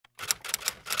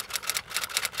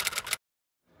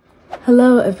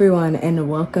Hello everyone and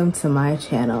welcome to my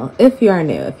channel. If you are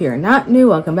new, if you're not new,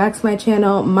 welcome back to my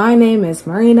channel. My name is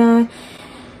Marina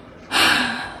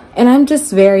and I'm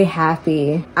just very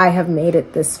happy I have made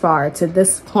it this far to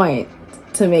this point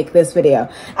to make this video.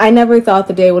 I never thought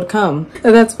the day would come.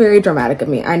 That's very dramatic of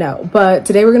me, I know, but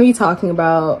today we're going to be talking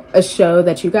about a show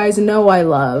that you guys know I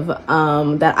love,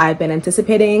 that I've been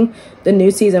anticipating the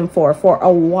new season for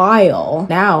a while.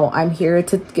 Now I'm here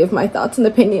to give my thoughts and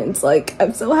opinions. Like,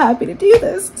 I'm so happy to do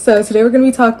this. So today we're going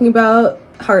to be talking about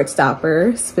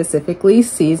Heartstopper, specifically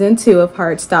season 2 of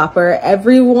Heartstopper.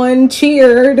 Everyone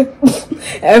cheered.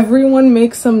 Everyone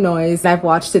makes some noise. I've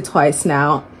watched it twice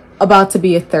now. About to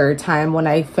be a third time when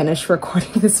I finish recording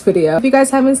this video. If you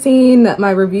guys haven't seen my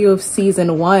review of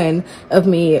season 1 of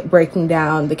me breaking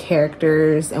down the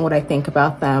characters and what I think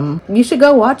about them, you should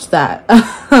go watch that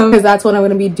because that's what I'm going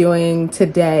to be doing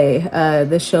today.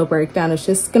 This show breakdown is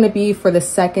just going to be for the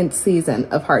second season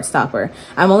of Heartstopper.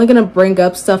 I'm only going to bring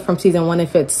up stuff from season 1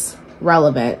 if it's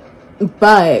relevant,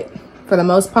 but for the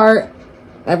most part,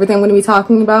 everything I'm going to be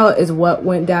talking about is what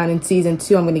went down in season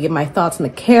 2. I'm going to give my thoughts on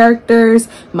the characters,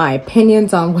 my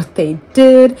opinions on what they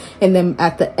did, and then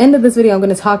at the end of this video, I'm going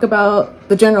to talk about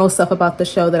the general stuff about the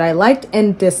show that I liked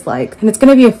and disliked. And it's going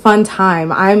to be a fun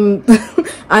time. I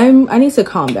need to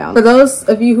calm down. For those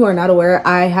of you who are not aware,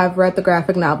 I have read the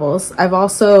graphic novels. I've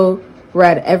also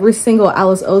read every single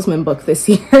Alice Oseman book this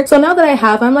year. So now that I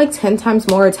have, I'm like 10 times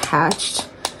more attached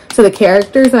to the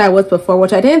characters than I was before,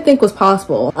 which I didn't think was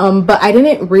possible. But I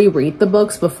didn't reread the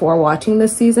books before watching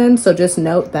this season, so just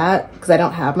note that because I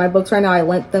don't have my books right now. I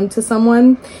lent them to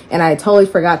someone and I totally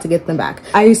forgot to get them back.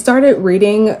 I started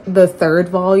reading the 3rd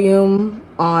volume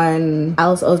on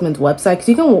Alice Oseman's website because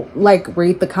you can like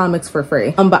read the comics for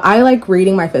free. But I like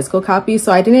reading my physical copy,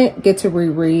 so I didn't get to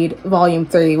reread volume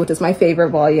 3, which is my favorite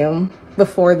volume,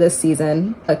 before this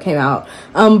season came out.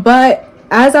 But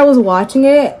as I was watching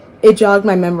it, it jogged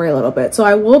my memory a little bit. So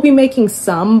I will be making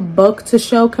some book to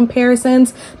show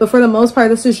comparisons, but for the most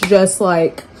part, this is just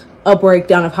like a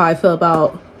breakdown of how I feel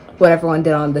about what everyone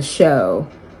did on the show.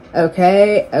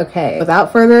 Okay.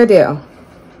 Without further ado,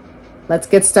 let's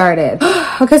get started.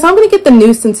 Okay, so I'm gonna get the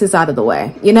nuisances out of the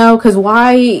way, you know, because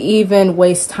why even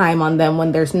waste time on them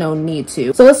when there's no need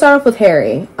to? So let's start off with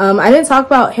Harry. I didn't talk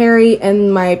about Harry in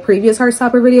my previous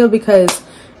Heartstopper video because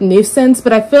nuisance,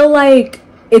 but I feel like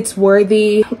it's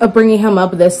worthy of bringing him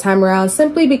up this time around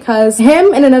simply because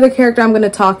him and another character I'm going to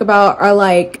talk about are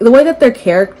like, the way that their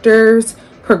characters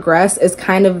progress is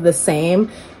kind of the same,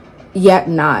 yet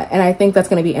not. And I think that's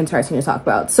going to be interesting to talk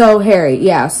about. So Harry,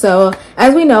 yeah. So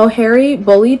as we know, Harry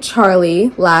bullied Charlie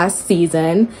last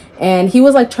season, and he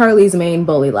was like Charlie's main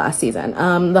bully last season,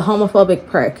 the homophobic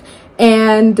prick.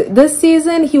 And this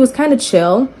season, he was kind of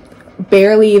chill.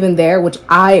 Barely even there, which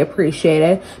I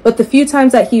appreciated, but the few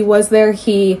times that he was there,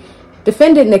 he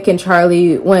defended Nick and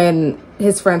Charlie when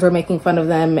his friends were making fun of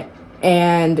them,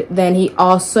 and then he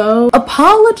also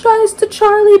apologized to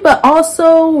Charlie but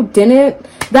also didn't.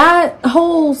 That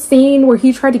whole scene where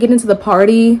he tried to get into the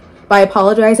party by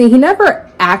apologizing, he never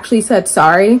actually said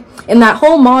sorry, and that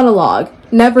whole monologue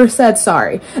never said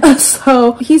sorry.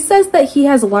 So he says that he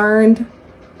has learned.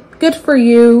 Good for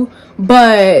you,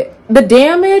 but the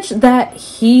damage that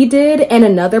he did and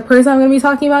another person I'm going to be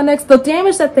talking about next, the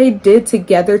damage that they did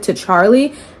together to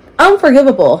Charlie,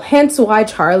 unforgivable. Hence why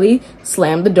Charlie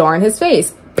slammed the door in his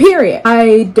face. Period.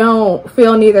 I don't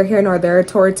feel neither here nor there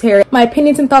towards Harry. My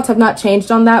opinions and thoughts have not changed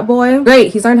on that boy.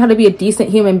 Great, he's learned how to be a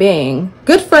decent human being.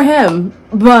 Good for him,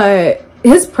 but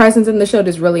his presence in the show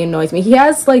just really annoys me. He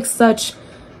has like such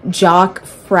jock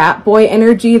frat boy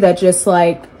energy that just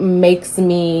like makes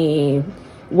me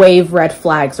wave red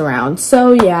flags around.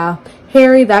 So yeah,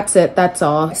 Harry, that's it, that's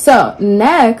all. So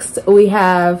next we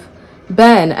have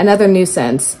Ben, another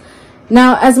nuisance.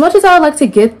 Now, as much as I would like to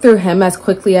get through him as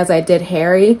quickly as I did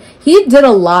Harry, he did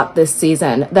a lot this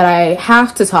season that I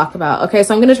have to talk about. Okay,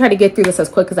 so I'm gonna try to get through this as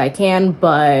quick as I can,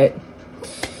 but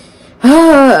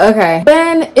okay.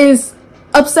 Ben is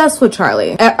obsessed with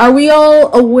Charlie. Are we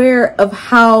all aware of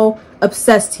how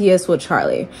obsessed he is with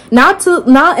Charlie? Not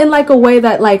in like a way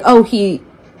that like, oh, he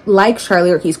likes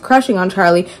Charlie or he's crushing on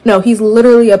Charlie. No, he's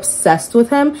literally obsessed with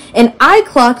him, and I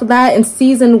clocked that in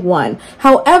season 1.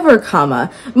 However,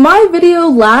 my video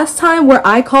last time where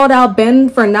I called out Ben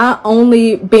for not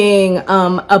only being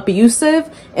abusive,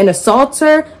 an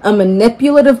assaulter, a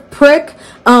manipulative prick,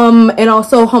 and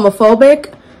also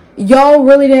homophobic, y'all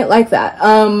really didn't like that.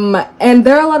 And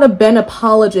there are a lot of Ben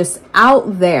apologists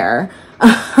out there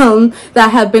that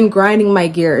have been grinding my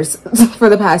gears for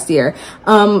the past year.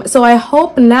 So I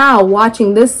hope now,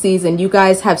 watching this season, you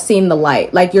guys have seen the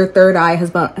light. Like, your third eye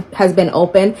has been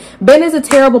open. Ben is a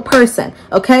terrible person,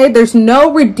 okay? There's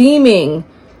no redeeming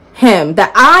him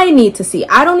that I need to see.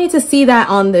 I don't need to see that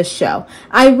on this show.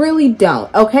 I really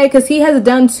don't, okay? Because he has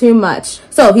done too much.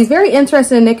 So he's very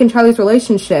interested in Nick and Charlie's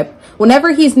relationship.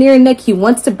 Whenever he's near Nick, he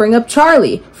wants to bring up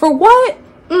Charlie. For what?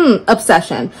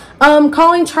 Obsession.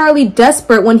 Calling Charlie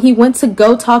desperate when he went to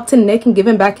go talk to Nick and give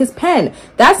him back his pen.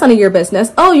 That's none of your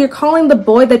business. Oh, you're calling the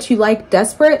boy that you like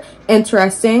desperate?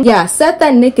 Interesting. Yeah, said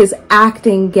that Nick is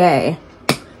acting gay.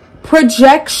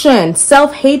 Projection,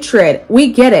 self-hatred,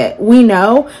 we get it, we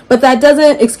know, but that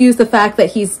doesn't excuse the fact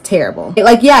that he's terrible.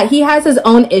 Like, yeah, he has his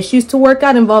own issues to work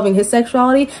out involving his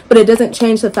sexuality, but it doesn't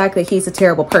change the fact that he's a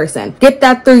terrible person. Get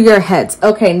that through your heads.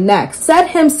 Okay, next. Said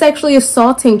him sexually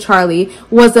assaulting Charlie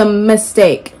was a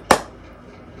mistake.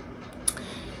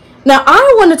 Now,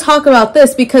 I want to talk about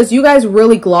this because you guys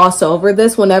really gloss over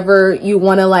this whenever you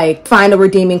want to, like, find a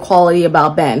redeeming quality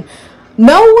about Ben.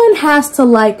 No one has to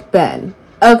like Ben.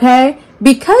 Okay,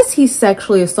 because he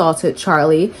sexually assaulted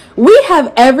Charlie, we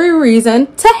have every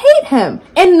reason to hate him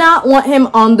and not want him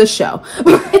on the show.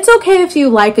 It's okay if you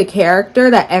like a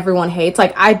character that everyone hates.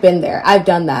 Like, I've been there, I've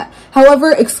done that. However,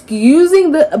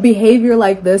 excusing the behavior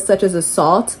like this, such as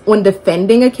assault, when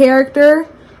defending a character,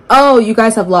 oh, you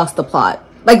guys have lost the plot.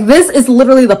 Like, this is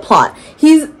literally the plot.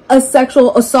 He's a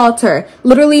sexual assaulter,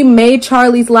 literally made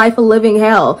Charlie's life a living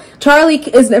hell. Charlie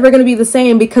is never going to be the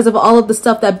same because of all of the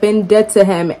stuff that Ben did to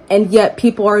him, and yet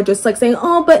people are just like saying,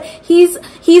 oh, but he's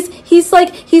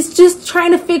just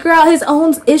trying to figure out his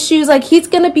own issues. Like, he's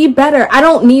going to be better. I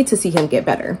don't need to see him get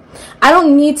better. I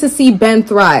don't need to see Ben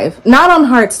thrive. Not on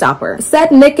Heartstopper.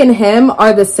 Said Nick and him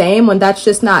are the same when that's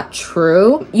just not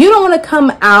true. You don't want to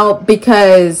come out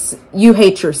because you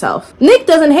hate yourself. Nick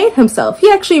doesn't hate himself. He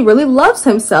actually really loves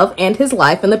himself and his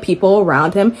life and the people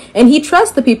around him, and he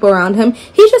trusts the people around him.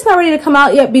 He's just not ready to come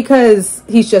out yet because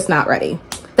he's just not ready.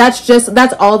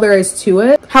 That's all there is to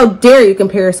it. How dare you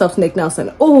compare yourself to Nick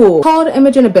Nelson? Oh, called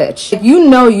Imogen a bitch. You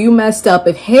know you messed up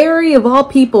if Harry of all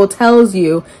people tells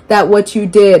you that what you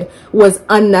did was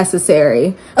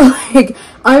unnecessary. Like,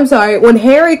 I'm sorry, when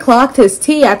Harry clocked his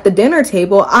tea at the dinner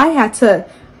table, I had to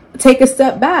take a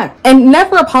step back and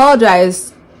never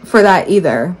apologize for that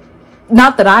either.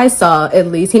 Not that I saw, at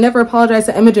least. He never apologized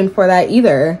to Imogen for that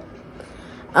either.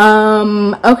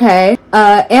 Okay.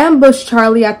 Ambushed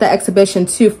Charlie at the exhibition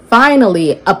to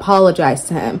finally apologize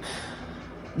to him.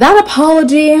 That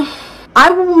apology,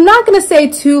 I'm not gonna say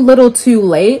too little too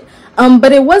late,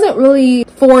 but it wasn't really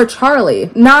for Charlie.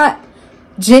 Not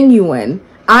genuine.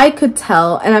 I could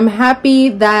tell, and I'm happy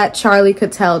that Charlie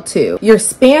could tell too. You're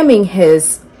spamming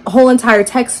his whole entire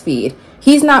text feed.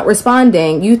 He's not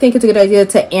responding. You think it's a good idea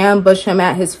to ambush him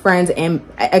at his friend's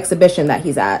exhibition that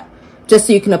he's at, just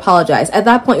so you can apologize. At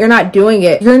that point, you're not doing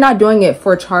it. You're not doing it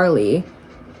for Charlie.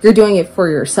 You're doing it for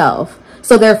yourself.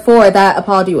 So therefore, that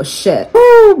apology was shit.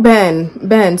 Ooh,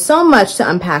 Ben, so much to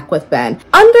unpack with Ben.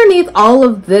 Underneath all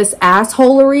of this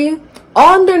assholery,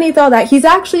 underneath all that, he's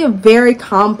actually a very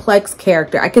complex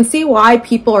character. I can see why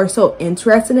people are so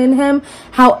interested in him.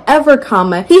 However,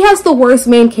 he has the worst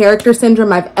main character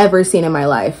syndrome I've ever seen in my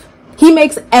life. He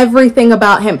makes everything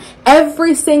about him.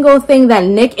 Every single thing that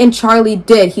Nick and Charlie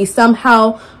did, he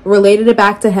somehow related it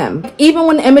back to him. Even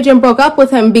when Imogen broke up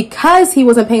with him because he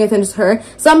wasn't paying attention to her,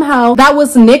 somehow that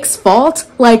was Nick's fault.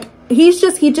 Like, he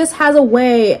just has a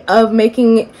way of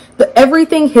making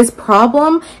everything his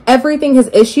problem, everything his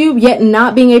issue, yet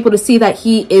not being able to see that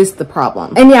he is the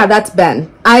problem. And yeah, that's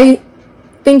Ben. I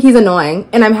think he's annoying,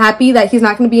 and I'm happy that he's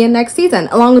not going to be in next season,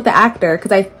 along with the actor,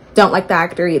 because I don't like the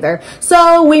actor either.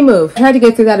 So we move. I tried to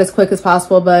get through that as quick as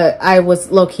possible, but I was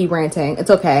low-key ranting.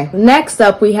 It's okay. Next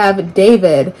up, we have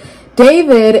David.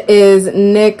 David is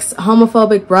Nick's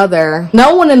homophobic brother.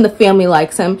 No one in the family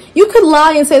likes him. You could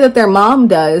lie and say that their mom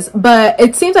does, but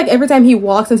it seems like every time he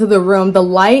walks into the room, the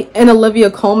light in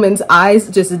Olivia Colman's eyes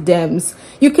just dims.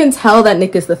 You can tell that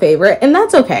Nick is the favorite, and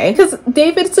that's okay, because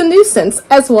David's a nuisance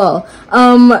as well.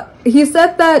 He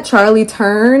said that Charlie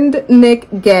turned Nick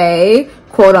gay,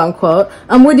 quote unquote.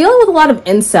 We're dealing with a lot of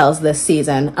incels this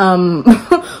season.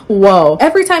 Whoa.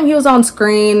 Every time he was on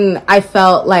screen, I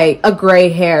felt like a gray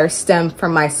hair stemmed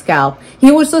from my scalp.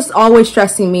 He was just always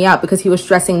stressing me out because he was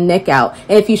stressing Nick out.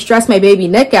 And if you stress my baby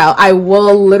Nick out, I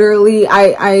will literally,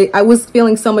 I was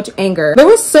feeling so much anger. There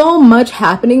was so much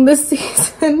happening this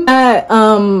season that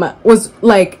was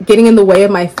like getting in the way of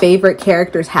my favorite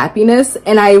character's happiness.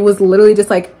 And I was literally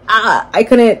just like, I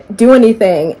couldn't do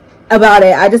anything. about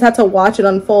it. I just had to watch it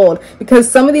unfold because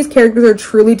some of these characters are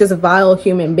truly just vile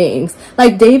human beings.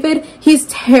 Like David, he's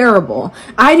terrible.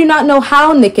 I do not know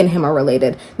how Nick and him are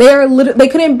related. They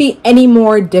couldn't be any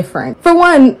more different. For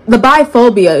one, the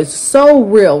biphobia is so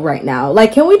real right now.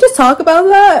 Like, can we just talk about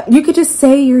that? You could just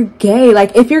say you're gay.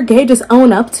 Like, if you're gay, just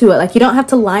own up to it. Like, you don't have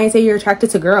to lie and say you're attracted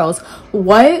to girls.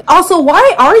 What? Also,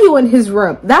 why are you in his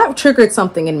room? That triggered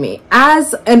something in me.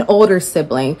 As an older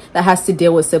sibling that has to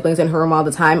deal with siblings in her room all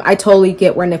the time, I totally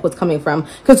get where Nick was coming from.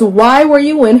 Because why were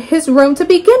you in his room to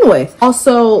begin with?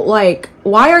 Also, like,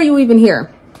 why are you even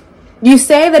here? You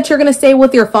say that you're going to stay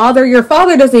with your father. Your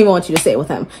father doesn't even want you to stay with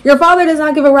him. Your father does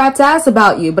not give a rat's ass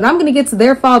about you. But I'm going to get to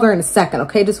their father in a second,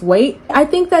 okay? Just wait. I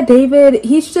think that David,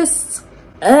 he's just...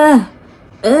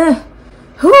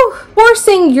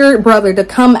 forcing your brother to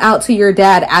come out to your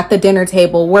dad at the dinner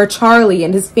table where Charlie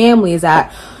and his family is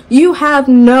at. You have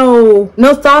no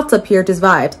thoughts up here, just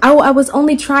vibes. I was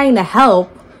only trying to help.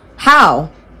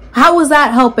 How was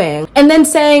that helping? And then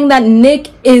saying that Nick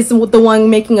is the one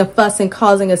making a fuss and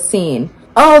causing a scene.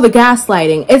 Oh, the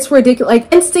gaslighting. It's ridiculous.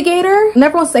 Like, instigator,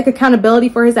 never wants to take accountability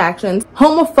for his actions.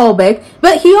 Homophobic.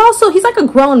 But he's like a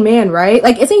grown man, right?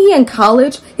 Like, isn't he in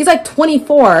college? He's like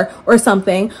 24 or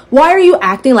something. Why are you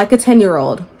acting like a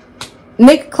 10-year-old?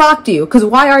 Nick clocked you, because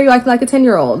why are you acting like a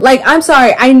 10-year-old? Like, I'm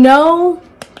sorry. I know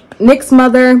Nick's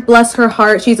mother, bless her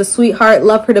heart, she's a sweetheart,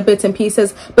 love her to bits and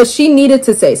pieces, but she needed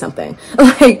to say something.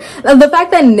 Like, the fact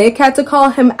that Nick had to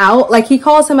call him out, like, he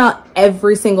calls him out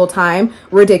every single time,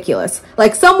 ridiculous.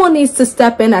 Like, someone needs to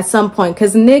step in at some point,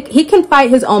 because Nick, he can fight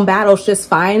his own battles just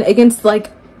fine against, like,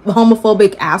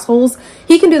 homophobic assholes.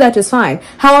 He can do that just fine.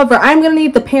 However, I'm gonna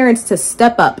need the parents to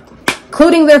step up,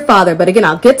 including their father. But again,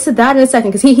 I'll get to that in a second,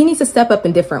 because he needs to step up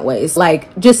in different ways.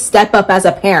 Like, just step up as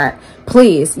a parent,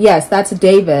 please. Yes, that's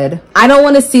David. I don't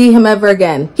want to see him ever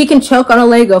again. He can choke on a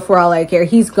Lego for all I care.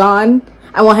 He's gone.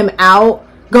 I want him out.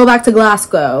 Go back to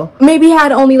Glasgow. Maybe he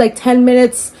had only like 10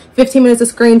 minutes, 15 minutes of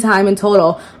screen time in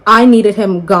total. I needed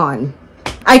him gone.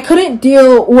 I couldn't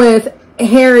deal with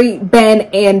Harry, Ben,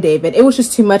 and David. It was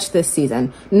just too much this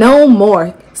season. No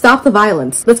more. Stop the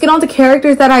violence. Let's get on to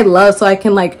characters that I love so I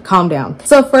can, like, calm down.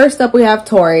 So first up, we have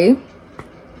Tori.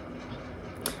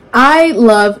 I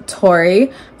love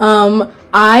Tori.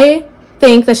 I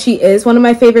think that she is one of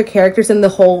my favorite characters in the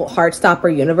whole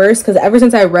Heartstopper universe, because ever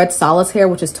since I read Solitaire,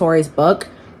 which is Tori's book,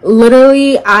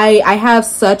 literally I have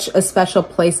such a special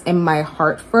place in my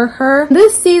heart for her.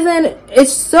 This season,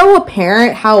 it's so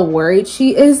apparent how worried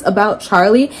she is about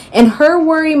Charlie, and her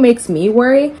worry makes me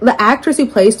worry. The actress who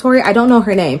plays Tori, I don't know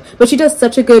her name, but she does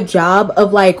such a good job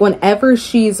of, like, whenever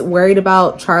she's worried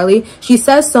about Charlie, she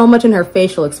says so much in her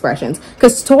facial expressions,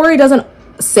 because Tori doesn't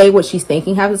say what she's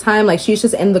thinking half the time. Like, she's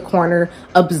just in the corner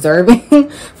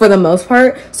observing for the most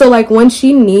part. So, like, when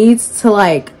she needs to,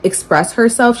 like, express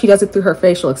herself, she does it through her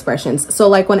facial expressions. So,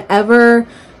 like, whenever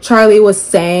Charlie was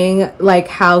saying, like,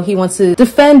 how he wants to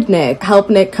defend Nick, help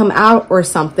Nick come out or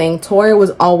something, Tori was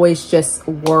always just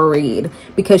worried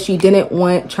because she didn't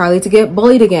want Charlie to get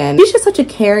bullied again. She's just such a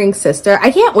caring sister. I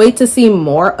can't wait to see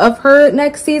more of her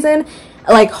next season.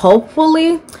 Like,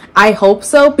 hopefully, I hope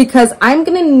so, because I'm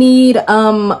gonna need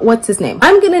what's his name,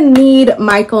 I'm gonna need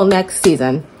Michael next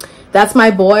season. That's my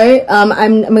boy. I'm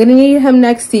gonna need him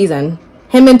next season.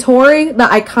 Him and Tori, the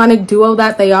iconic duo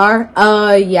that they are,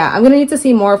 yeah, I'm gonna need to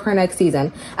see more of her next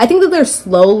season. I think that they're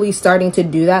slowly starting to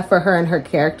do that for her and her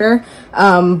character,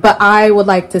 but I would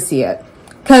like to see it.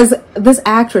 Because this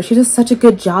actress, she does such a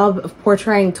good job of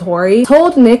portraying Tori.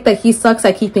 Told Nick that he sucks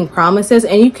at keeping promises,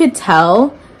 and you could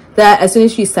tell that as soon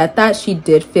as she said that, she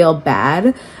did feel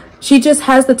bad. She just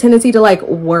has the tendency to, like,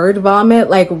 word vomit,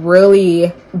 like,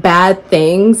 really bad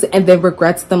things and then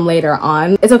regrets them later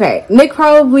on. It's okay. Nick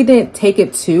probably didn't take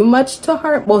it too much to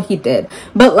heart. Well, he did.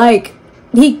 But, like,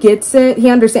 he gets it. He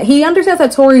understands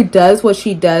that Tori does what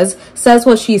she does, says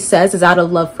what she says is out of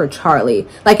love for Charlie.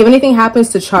 Like, if anything happens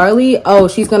to Charlie, oh,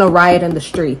 she's gonna riot in the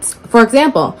streets. For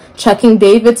example, chucking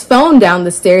David's phone down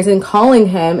the stairs and calling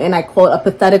him, and I quote, a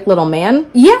pathetic little man.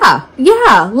 Yeah,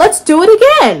 let's do it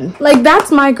again. Like,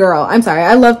 that's my girl. I'm sorry,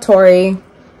 I love Tori.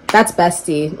 That's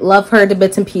bestie. Love her to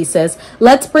bits and pieces.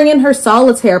 Let's bring in her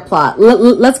Solitaire plot.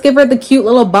 Let's give her the cute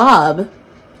little bob.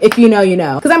 If you know, you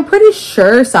know. Because I'm pretty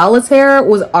sure Solitaire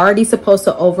was already supposed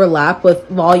to overlap with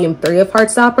Volume 3 of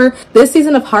Heartstopper. This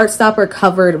season of Heartstopper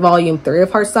covered Volume 3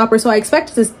 of Heartstopper, so I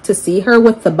expect to see her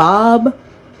with the Bob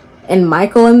and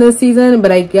Michael in this season,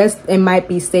 but I guess it might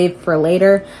be saved for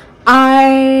later.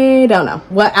 I don't know.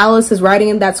 What Alice is writing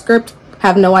in that script,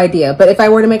 have no idea. But if I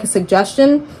were to make a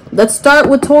suggestion, let's start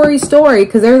with Tori's story,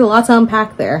 because there's a lot to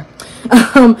unpack there.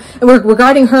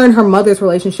 Regarding her and her mother's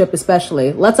relationship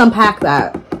especially. Let's unpack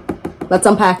that. let's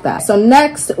unpack that. So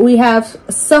next we have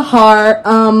Sahar.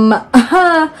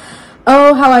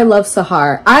 Oh, how I love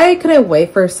Sahar. I couldn't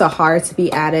wait for Sahar to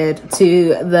be added to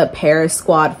the Paris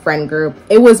Squad friend group.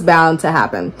 It was bound to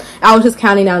happen. I was just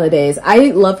counting down the days. I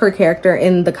love her character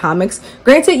in the comics.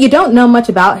 Granted, you don't know much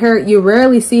about her. You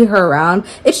rarely see her around.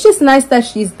 It's just nice that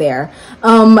she's there.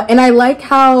 And I like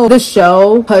how the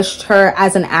show pushed her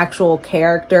as an actual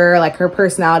character. Like, her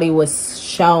personality was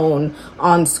shown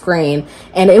on screen.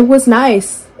 And it was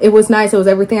nice. It was nice. It was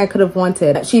everything I could have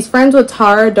wanted. She's friends with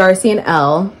Tara, Darcy, and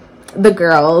Elle. The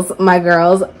girls, my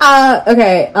girls.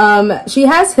 She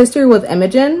has history with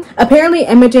Imogen. Apparently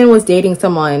Imogen was dating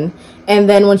someone, and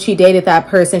then when she dated that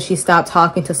person, she stopped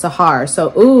talking to Sahar.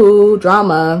 So ooh,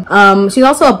 drama. She's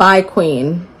also a bi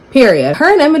queen, period.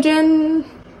 Her and Imogen,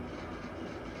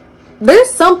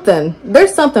 there's something,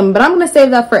 but I'm gonna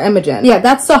save that for Imogen. Yeah,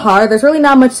 that's Sahar. There's really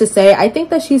not much to say. I think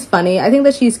that she's funny. I think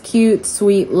that she's cute,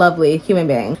 sweet, lovely human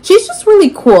being. She's just really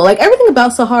cool. Like, everything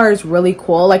about Sahar is really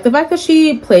cool. Like, the fact that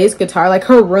she plays guitar, like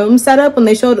her room setup, when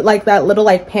they showed like that little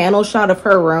like panel shot of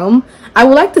her room, I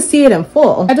would like to see it in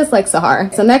full. I just like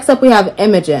Sahar. So next up we have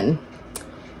Imogen.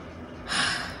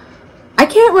 I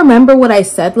can't remember what I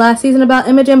said last season about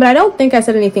Imogen, but I don't think I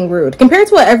said anything rude. Compared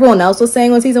to what everyone else was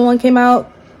saying when season 1 came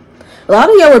out, a lot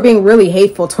of y'all were being really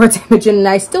hateful towards Imogen, and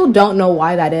I still don't know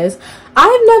why that is.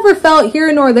 I've never felt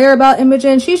here nor there about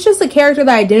Imogen. She's just a character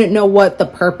that I didn't know what the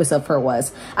purpose of her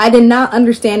was. I did not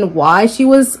understand why she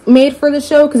was made for the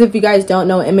show, because if you guys don't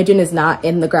know, Imogen is not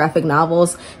in the graphic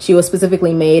novels. She was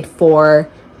specifically made for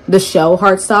the show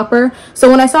Heartstopper. So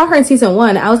when I saw her in season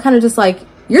 1, I was kind of just like,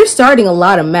 you're starting a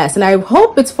lot of mess, and I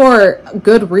hope it's for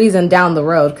good reason down the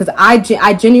road, because I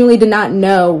genuinely did not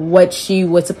know what she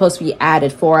was supposed to be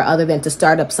added for other than to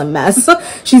start up some mess.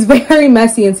 She's very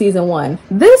messy in season 1.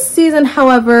 This season,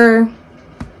 however,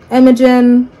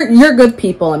 Imogen, you're good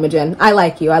people, Imogen. I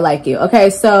like you. Okay,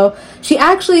 so she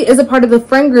actually is a part of the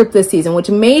friend group this season, which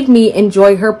made me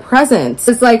enjoy her presence.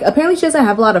 It's like, apparently she doesn't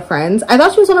have a lot of friends. I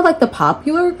thought she was one of like the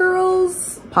popular girls.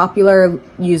 Popular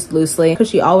used loosely, because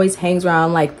she always hangs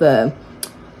around like the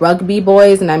rugby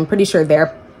boys, and I'm pretty sure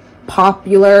they're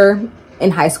popular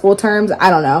in high school terms. I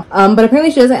don't know. But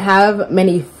apparently she doesn't have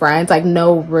many friends, like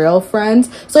no real friends.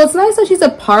 So it's nice that she's a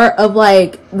part of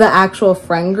like the actual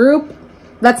friend group.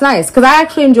 That's nice, because I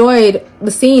actually enjoyed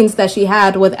the scenes that she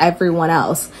had with everyone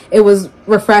else. It was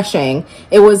refreshing.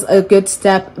 It was a good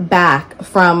step back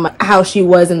from how she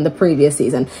was in the previous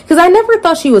season, because I never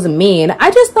thought she was mean.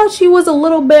 I just thought she was a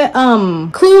little bit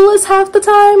clueless half the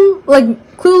time,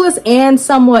 like clueless and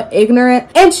somewhat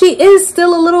ignorant. And she is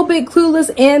still a little bit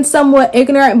clueless and somewhat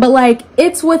ignorant, but like,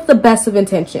 it's with the best of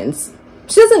intentions.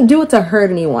 She doesn't do it to hurt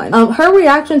anyone. Her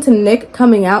reaction to Nick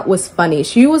coming out was funny.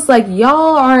 She was like,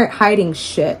 y'all aren't hiding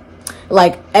shit.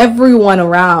 Like, everyone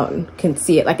around can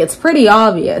see it. Like, it's pretty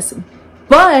obvious.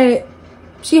 But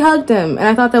she hugged him, and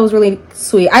I thought that was really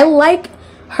sweet. I like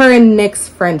her and Nick's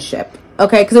friendship.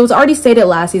 Okay, because it was already stated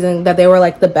last season that they were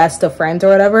like the best of friends or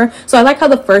whatever. So I like how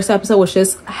the first episode was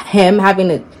just him having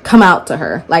to come out to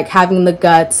her, like having the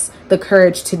guts, the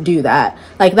courage to do that.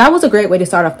 Like, that was a great way to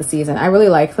start off the season. I really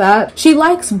like that. She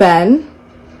likes Ben,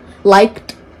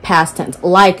 liked past tense,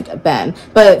 liked Ben,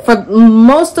 but for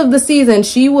most of the season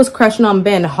she was crushing on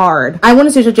Ben hard. I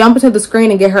wanted to just jump into the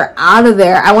screen and get her out of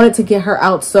there. I wanted to get her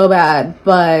out so bad,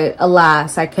 but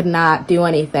alas, I could not do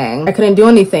anything. I couldn't do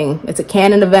anything. It's a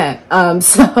canon event.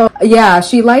 So yeah,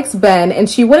 she likes Ben, and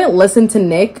she wouldn't listen to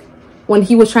Nick when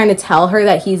he was trying to tell her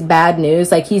that he's bad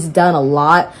news. Like, he's done a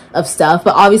lot of stuff,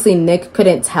 but obviously Nick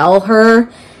couldn't tell her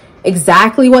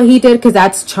exactly what he did, because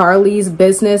that's Charlie's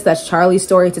business. That's Charlie's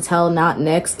story to tell, not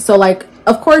Nick's. So like,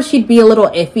 of course she'd be a little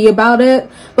iffy about it,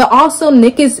 but also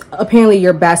Nick is apparently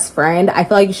your best friend. I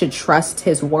feel like you should trust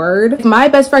his word. If my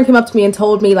best friend came up to me and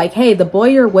told me like, hey, the boy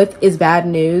you're with is bad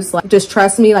news, like, just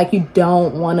trust me, like, you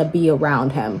don't want to be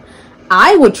around him,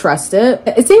 I would trust it.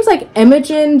 It seems like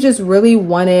Imogen just really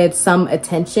wanted some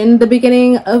attention the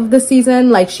beginning of the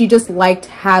season. Like, she just liked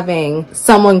having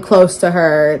someone close to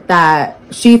her that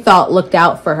she thought looked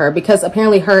out for her, because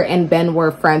apparently her and Ben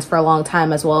were friends for a long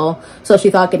time as well. So she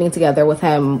thought getting together with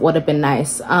him would have been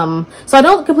nice. So I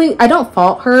don't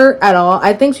fault her at all.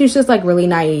 I think she's just like really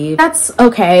naive. That's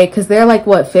okay, because they're like,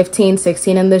 what, 15,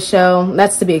 16 in this show?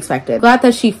 That's to be expected. Glad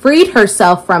that she freed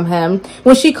herself from him.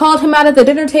 When she called him out at the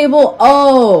dinner table,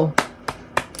 oh,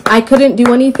 I couldn't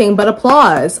do anything but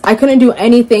applause. I couldn't do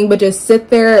anything but just sit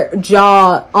there,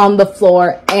 jaw on the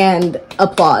floor, and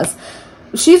applause.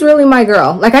 She's really my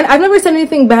girl. Like, I've never said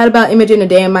anything bad about Imogen a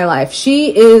day in my life.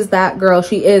 She is that girl.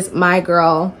 She is my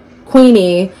girl,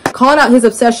 Queenie. Calling out his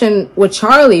obsession with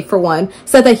Charlie, for one,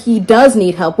 said that he does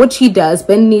need help, which he does.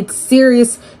 Ben needs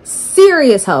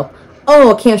serious help.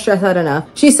 Oh, I can't stress that enough.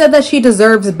 She said that she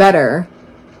deserves better,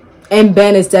 and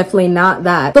Ben is definitely not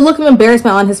that. The look of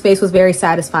embarrassment on his face was very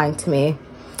satisfying to me.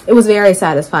 It was very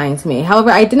satisfying to me. However,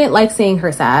 I didn't like seeing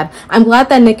her sad. I'm glad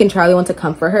that Nick and Charlie went to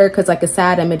comfort her, because like a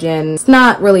sad Imogen, it's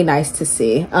not really nice to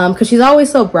see. Because she's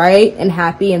always so bright and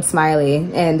happy and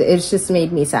smiley, and it's just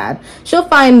made me sad. She'll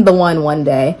find the one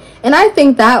day. And I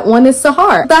think that one is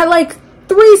Sahar. That like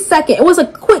 3-second, it was a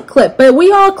quick clip, but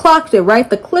we all clocked it, right?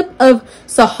 The clip of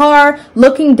Sahar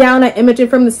looking down at Imogen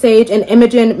from the stage and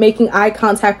Imogen making eye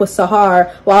contact with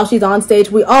Sahar while she's on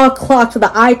stage. We all clocked the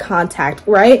eye contact,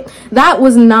 right? That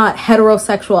was not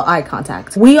heterosexual eye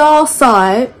contact. We all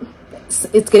saw it.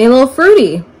 It's getting a little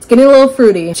fruity. It's getting a little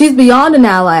fruity. She's beyond an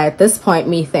ally at this point,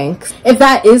 methinks. If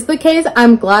that is the case,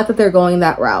 I'm glad that they're going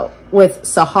that route with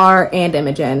Sahar and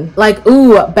Imogen. Like,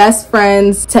 ooh, best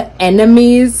friends to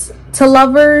enemies to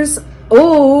lovers.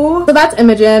 Ooh. So that's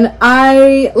Imogen.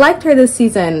 I liked her this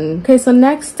season. Okay, so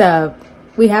next up,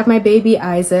 we have my baby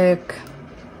Isaac.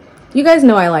 You guys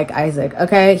know I like Isaac,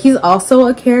 okay? He's also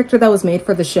a character that was made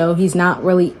for the show. He's not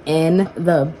really in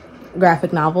the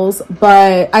graphic novels,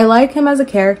 but I like him as a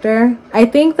character. I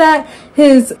think that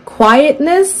his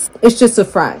quietness is just a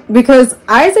front, because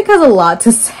Isaac has a lot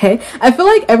to say. I feel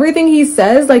like everything he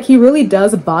says, like, he really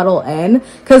does bottle in,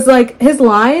 because like his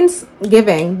lines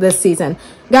giving this season.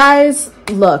 Guys,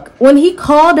 look, when he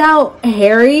called out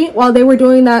Harry while they were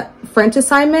doing that French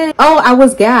assignment, oh, I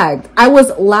was gagged. I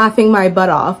was laughing my butt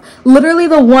off. Literally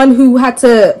the one who had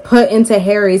to put into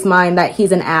Harry's mind that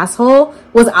he's an asshole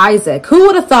was Isaac. Who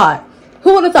would have thought?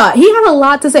 Who would have thought? He had a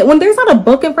lot to say. When there's not a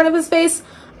book in front of his face,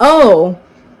 oh,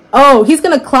 he's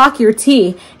gonna clock your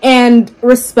tea. And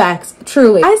respect,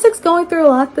 truly. Isaac's going through a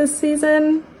lot this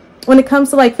season when it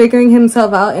comes to like figuring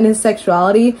himself out in his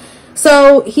sexuality.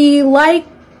 So he liked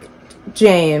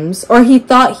James, or he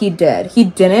thought he did. He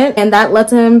didn't, and that led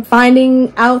to him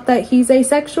finding out that he's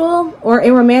asexual or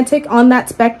aromantic on that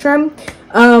spectrum.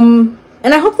 And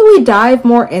I hope that we dive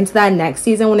more into that next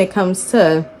season when it comes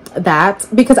to that,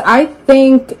 because I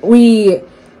think we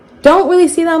don't really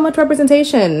see that much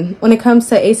representation when it comes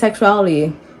to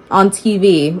asexuality on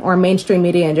TV or mainstream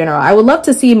media in general. I would love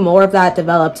to see more of that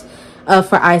developed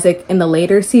for Isaac in the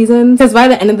later seasons, because by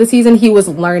the end of the season he was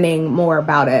learning more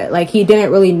about it. Like, he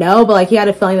didn't really know, but like he had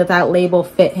a feeling that that label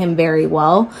fit him very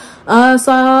well.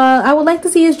 So I would like to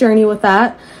see his journey with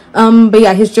that. But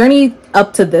yeah, his journey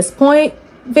up to this point,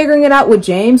 figuring it out with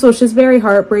James, was just very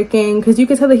heartbreaking, because you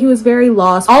could tell that he was very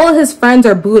lost. All of his friends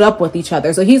are booed up with each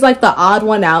other, so he's like the odd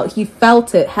one out. He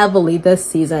felt it heavily this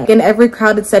season. In every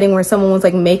crowded setting where someone was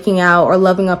like making out or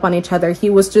loving up on each other, he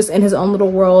was just in his own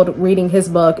little world reading his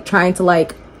book, trying to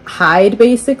like hide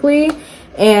basically.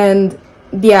 And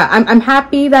yeah, I'm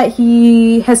happy that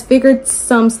he has figured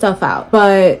some stuff out,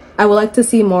 but I would like to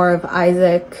see more of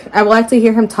Isaac. I would like to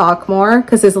hear him talk more,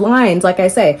 because his lines, like I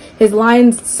say, his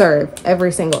lines serve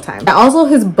every single time. Also,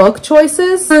 his book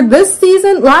choices for this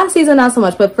season, last season not so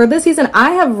much, but for this season I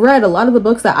have read a lot of the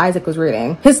books that Isaac was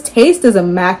reading. His taste is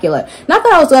immaculate. Not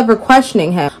that I was ever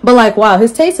questioning him, but like, wow,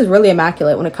 his taste is really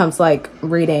immaculate when it comes to like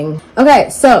reading. Okay,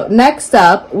 so next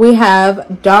up we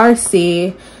have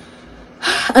Darcy.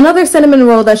 Another cinnamon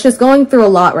roll that's just going through a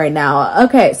lot right now.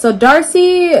 Okay, so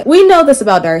Darcy, we know this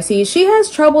about Darcy. She has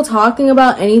trouble talking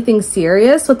about anything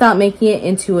serious without making it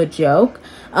into a joke.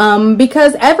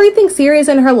 Because everything serious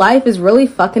in her life is really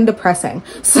fucking depressing.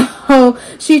 So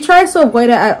she tries to avoid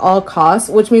it at all costs,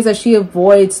 which means that she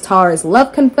avoids Tara's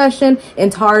love confession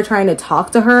and Tara trying to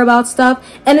talk to her about stuff.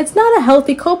 And it's not a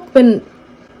healthy coping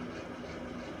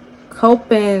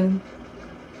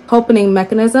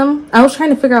mechanism. I was trying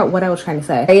to figure out what I was trying to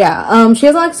say. Yeah, she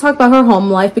doesn't like to talk about her home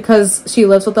life because she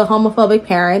lives with a homophobic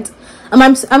parent. I'm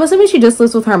assuming she just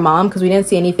lives with her mom, because we didn't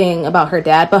see anything about her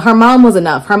dad, but her mom was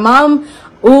enough. Her mom,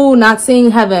 ooh, not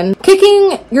seeing heaven.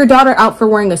 Kicking your daughter out for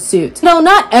wearing a suit. No,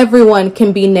 not everyone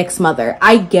can be Nick's mother.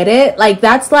 I get it. Like,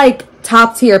 that's like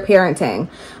top tier parenting.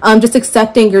 Just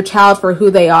accepting your child for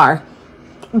who they are.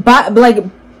 But like,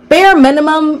 bare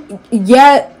minimum,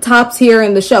 yet top tier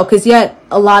in the show, because yet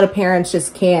a lot of parents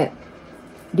just can't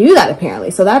do that apparently.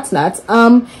 So that's nuts.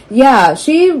 Yeah,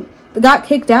 she got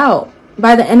kicked out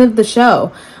by the end of the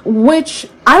show, which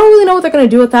I don't really know what they're gonna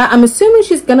do with that. I'm assuming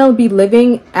she's gonna be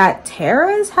living at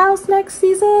Tara's house next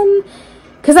season,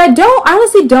 because I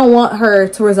honestly don't want her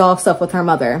to resolve stuff with her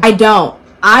mother. I don't.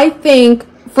 I think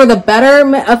for the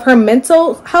betterment of her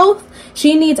mental health,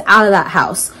 she needs out of that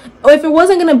house. if it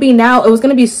wasn't gonna be now, it was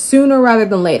gonna be sooner rather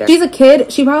than later. She's a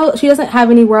kid. She doesn't have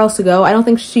anywhere else to go. I don't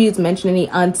think she's mentioned any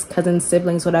aunts, cousins,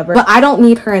 siblings, whatever. But I don't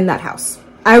need her in that house.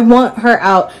 I want her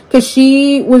out because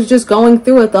she was just going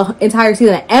through it the entire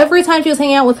season. Every time she was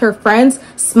hanging out with her friends,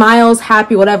 smiles,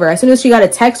 happy, whatever. As soon as she got a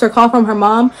text or call from her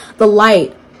mom, the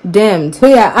light dimmed. But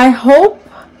yeah, I hope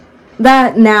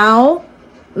that now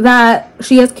that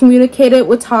she has communicated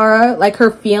with Tara, like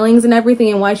her feelings and everything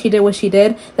and why she did what she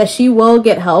did, that she will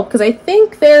get help, because I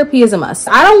think therapy is a must.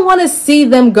 I don't want to see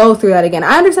them go through that again.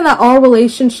 I understand that all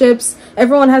relationships,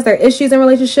 everyone has their issues in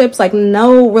relationships, like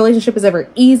no relationship is ever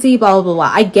easy, blah blah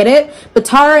blah. I get it, but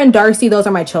Tara and Darcy, those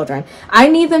are my children. I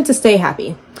need them to stay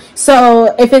happy.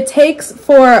 So if it takes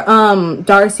for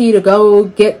Darcy to go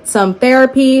get some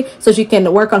therapy so she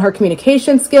can work on her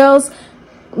communication skills,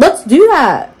 let's do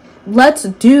that. Let's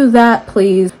do that,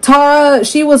 please. Tara,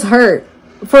 she was hurt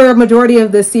for a majority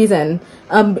of this season.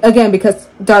 Again, because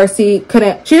Darcy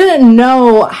she didn't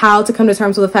know how to come to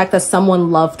terms with the fact that someone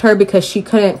loved her because she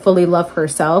couldn't fully love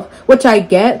herself, which I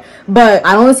get, but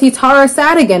I don't want to see Tara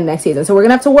sad again next season. So we're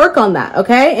gonna have to work on that,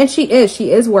 okay? And she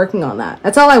is working on that.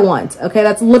 That's all I want, okay?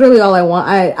 That's literally all I want.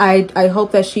 I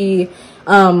hope that she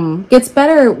gets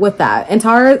better with that, and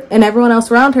Tara and everyone else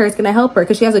around her is going to help her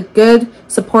because she has a good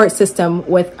support system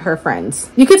with her friends.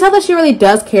 You can tell that she really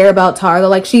does care about Tara, though.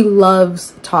 Like, she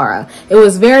loves Tara. It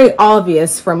was very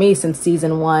obvious for me since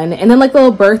season 1. And then like the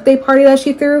little birthday party that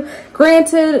she threw,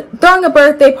 granted, throwing a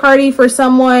birthday party for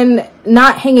someone,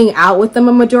 not hanging out with them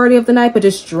a majority of the night but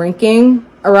just drinking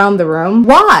around the room,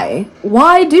 why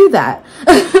do that?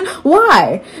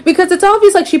 Why? Because it's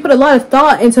obvious like she put a lot of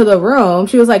thought into the room.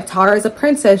 She was like, Tara's a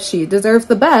princess, she deserves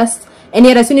the best, and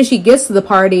yet as soon as she gets to the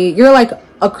party, you're like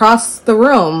across the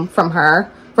room from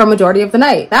her for a majority of the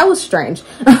night. That was strange.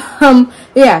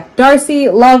 Yeah, Darcy,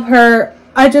 love her.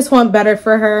 I just want better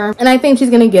for her, and I think she's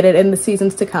gonna get it in the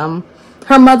seasons to come.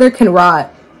 Her mother can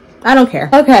rot. I don't care.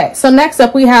 Okay, so next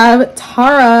up we have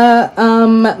Tara,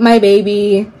 my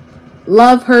baby.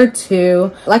 Love her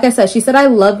too. Like I said, she said I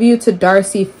love you to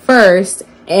Darcy first,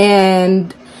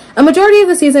 and a majority of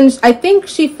the season I think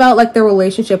she felt like the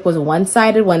relationship was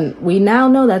one-sided, when we now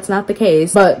know that's not the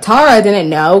case. But Tara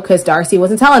didn't know because Darcy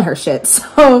wasn't telling her shit.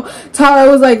 So Tara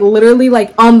was like literally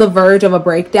like on the verge of a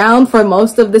breakdown for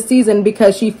most of the season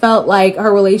because she felt like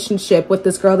her relationship with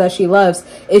this girl that she loves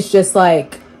is just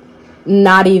like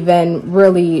not even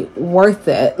really worth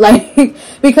it. Like,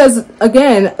 because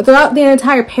again, throughout the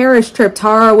entire Paris trip,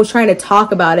 Tara was trying to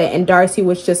talk about it and Darcy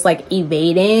was just like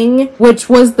evading, which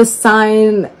was the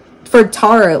sign for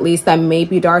Tara at least that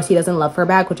maybe Darcy doesn't love her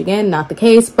back, which again, not the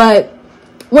case. But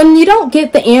when you don't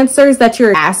get the answers that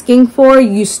you're asking for,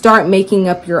 you start making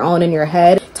up your own in your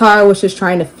head. Tara was just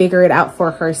trying to figure it out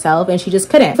for herself and she just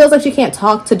couldn't. It feels like she can't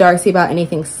talk to Darcy about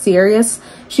anything serious.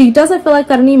 She doesn't feel like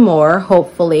that anymore,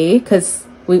 hopefully, because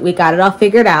we got it all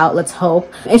figured out, let's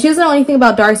hope. And she doesn't know anything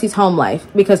about Darcy's home life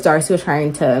because Darcy was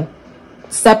trying to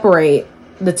separate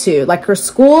the two, like her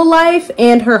school life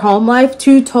and her home life,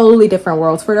 two totally different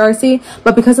worlds for Darcy.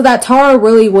 But because of that, Tara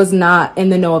really was not in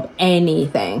the know of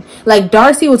anything. Like,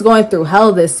 Darcy was going through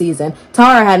hell this season,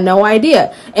 Tara had no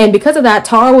idea, and because of that,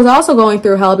 Tara was also going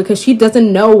through hell because she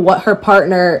doesn't know what her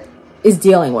partner is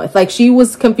dealing with. Like, she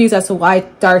was confused as to why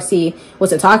Darcy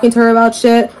wasn't talking to her about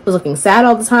shit, was looking sad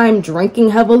all the time, drinking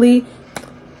heavily.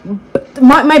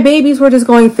 My babies were just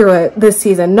going through it this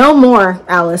season. No more,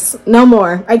 Alice. No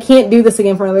more. I can't do this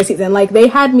again for another season. Like, they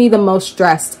had me the most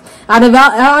stressed out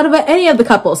of any of the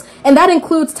couples. And that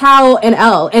includes Tao and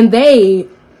Elle. And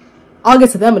I'll get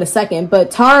to them in a second.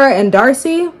 But Tara and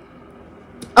Darcy,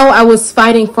 oh, I was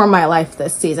fighting for my life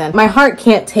this season. My heart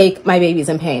can't take my babies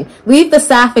in pain. Leave the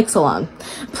sapphics alone.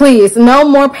 Please, no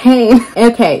more pain.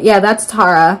 Okay, yeah, that's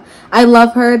Tara. I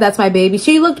love her. That's my baby.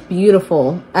 She looked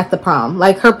beautiful at the prom.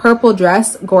 Like, her purple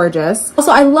dress, gorgeous.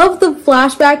 Also, I love the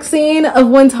flashback scene of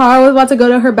when Tara was about to go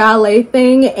to her ballet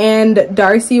thing and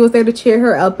Darcy was there to cheer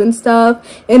her up and stuff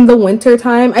in the winter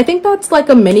time. I think that's like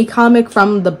a mini comic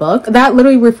from the book. That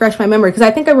literally refreshed my memory because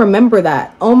I think I remember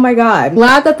that. Oh my god.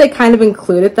 Glad that they kind of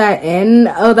included that in.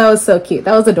 Oh, that was so cute.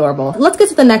 That was adorable. Let's get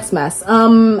to the next mess.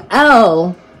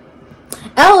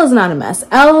 Elle is not a mess.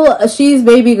 Elle, she's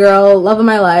baby girl, love of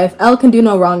my life. Elle can do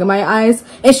no wrong in my eyes,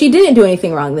 and she didn't do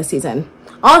anything wrong this season.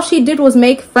 All she did was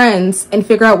make friends and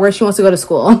figure out where she wants to go to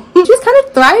school. She's kind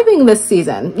of thriving this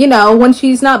season, you know, when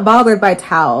she's not bothered by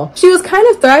Tao. She was kind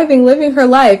of thriving, living her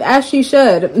life as she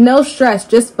should. No stress,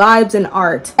 just vibes and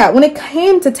art. Yeah, when it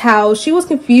came to Tao, she was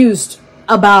confused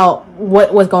about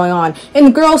what was going on.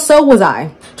 And girl, so was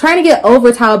I. Trying to get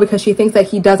over Tao because she thinks that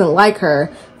he doesn't like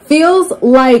her feels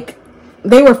like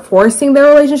they were forcing their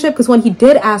relationship, because when he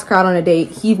did ask her out on a date,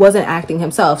 he wasn't acting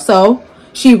himself. So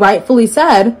she rightfully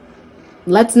said,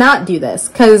 let's not do this,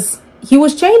 because he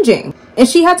was changing and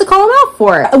she had to call him out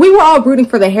for it. We were all rooting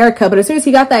for the haircut, but as soon as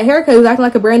he got that haircut, he was acting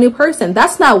like a brand new person.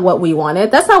 That's not what we wanted.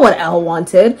 That's not what Elle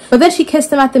wanted. But then she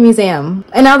kissed him at the museum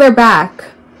and now they're back.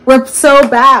 We're so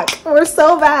back. We're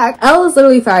so back. Elle is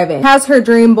literally thriving. Has her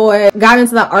dream boy, got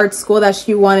into the art school that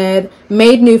she wanted,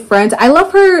 made new friends. I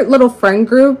love her little friend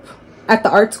group at the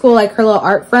art school, like her little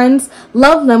art friends.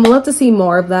 Love them. We'll love to see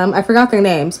more of them. I forgot their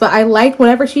names, but I liked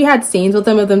whenever she had scenes with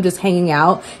them, of them just hanging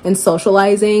out and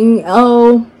socializing.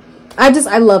 Oh, I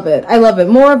love it. I love it.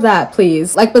 More of that,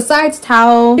 please. Like, besides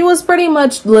Tao, she was pretty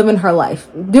much living her life,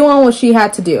 doing what she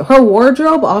had to do. Her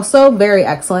wardrobe also very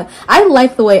excellent. I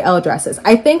like the way Elle dresses.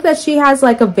 I think that she has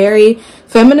like a very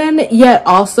feminine yet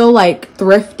also like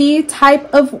thrifty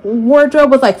type of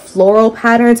wardrobe with like floral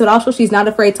patterns, but also she's not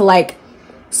afraid to like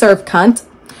serve cunt,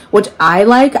 which I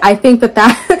like. I think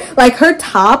that like her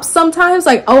tops sometimes,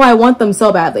 like, oh, I want them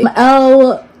so badly.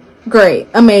 Elle, great,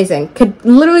 amazing, could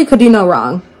do no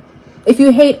wrong. If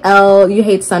you hate Elle, you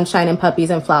hate sunshine and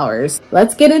puppies and flowers.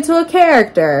 Let's get into a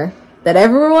character that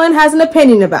everyone has an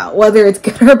opinion about, whether it's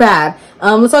good or bad.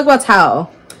 Let's talk about Tao.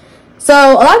 So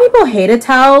a lot of people hated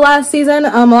Tao last season.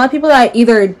 A lot of people that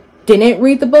either didn't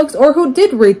read the books or who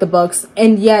did read the books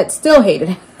and yet still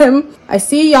hated him. I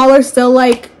see y'all are still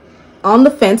like on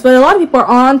the fence, but a lot of people are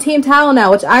on Team Tao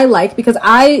now, which I like, because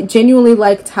I genuinely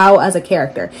like Tao as a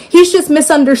character. He's just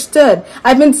misunderstood.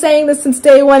 I've been saying this since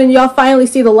day one and y'all finally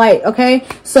see the light, okay?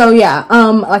 So yeah,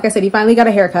 like I said, he finally got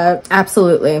a haircut.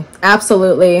 Absolutely.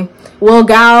 Absolutely. Will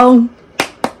Gao,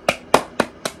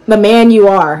 the man you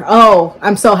are. Oh,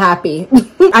 I'm so happy.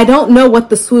 I don't know what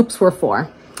the swoops were for.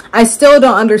 I still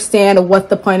don't understand what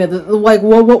the point of the, like,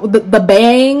 what the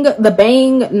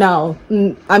bang, no.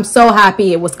 I'm so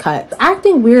happy it was cut.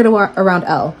 Acting weird around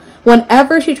Elle.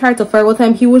 Whenever she tried to flirt with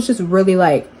him, he was just really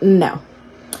like, no.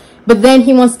 But then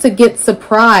he wants to get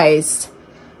surprised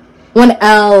when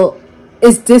Elle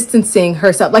is distancing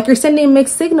herself. Like, you're sending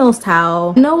mixed signals,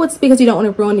 Tao. I know it's because you don't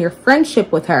want to ruin your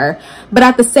friendship with her, but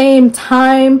at the same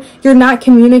time, you're not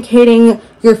communicating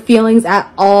your feelings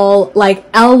at all. Like,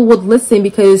 Elle would listen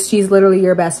because she's literally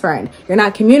your best friend. You're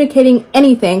not communicating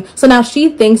anything. So now she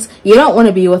thinks you don't want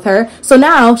to be with her. So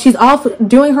now she's off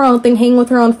doing her own thing, hanging with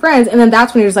her own friends. And then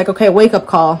that's when you're just like, okay, wake up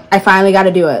call. I finally got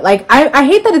to do it. Like, I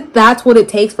hate that that's what it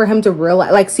takes for him to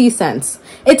realize, like, see sense.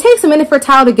 It takes a minute for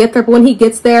Tao to get there, but when he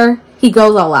gets there, he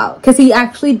goes all out, because he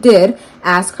actually did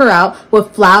ask her out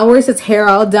with flowers, his hair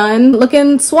all done,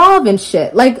 looking suave and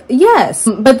shit. Like, yes.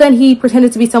 But then he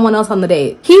pretended to be someone else on the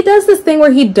date. He does this thing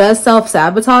where he does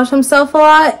self-sabotage himself a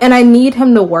lot, and I need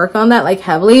him to work on that, like,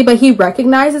 heavily, but he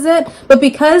recognizes it. But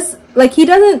because, like, he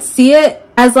doesn't see it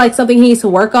as like something he needs to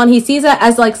work on, he sees it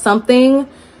as like something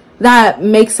that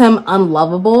makes him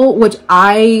unlovable, which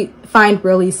I find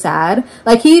really sad.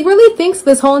 Like, he really thinks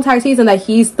this whole entire season that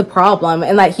he's the problem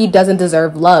and that he doesn't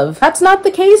deserve love. That's not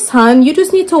the case, hun. You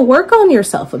just need to work on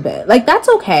yourself a bit. Like, that's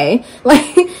okay. Like,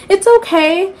 it's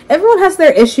okay. Everyone has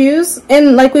their issues,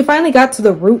 and like, we finally got to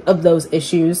the root of those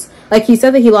issues. Like, he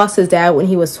said that he lost his dad when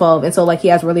he was 12, and so like he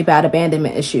has really bad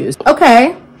abandonment issues.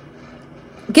 Okay,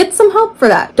 get some help for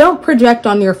that. Don't project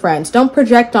on your friends. Don't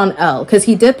project on Elle, because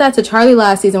he did that to Charlie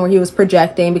last season, where he was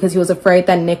projecting because he was afraid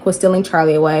that Nick was stealing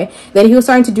Charlie away. Then he was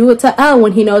starting to do it to Elle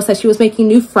when he noticed that she was making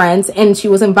new friends and she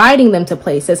was inviting them to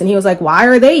places, and he was like, why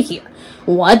are they here?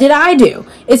 What did I do?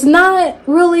 It's not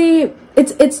really,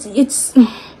 it's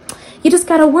you just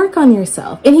gotta work on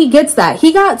yourself. And he gets that.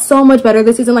 He got so much better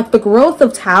this season. Like, the growth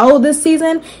of Tao this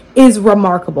season is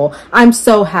remarkable. I'm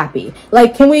so happy.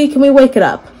 Like, can we wake it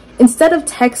up? Instead of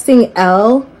texting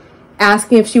Elle,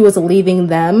 asking if she was leaving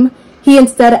them, he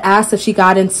instead asked if she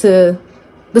got into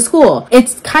the school.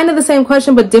 It's kind of the same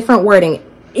question, but different wording.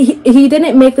 He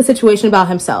didn't make the situation about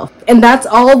himself. And that's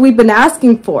all we've been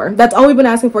asking for. That's all we've been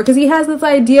asking for. Because he has this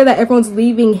idea that everyone's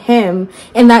leaving him,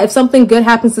 and that if something good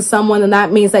happens to someone, then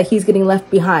that means that he's getting left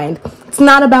behind. It's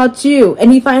not about you.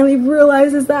 And he finally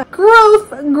realizes that. Growth.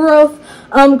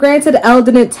 Granted, Elle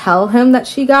didn't tell him that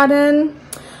she got in.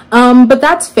 But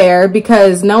that's fair,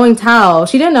 because knowing Tao,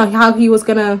 she didn't know how he was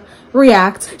gonna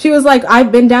react. She was like,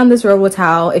 I've been down this road with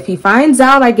Tao. If he finds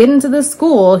out I get into this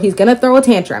school, he's gonna throw a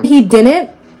tantrum. He didn't.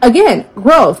 Again,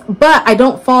 growth. But I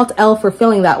don't fault Elle for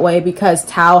feeling that way, because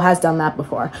Tao has done that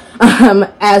before.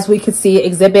 As we could see,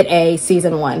 Exhibit A,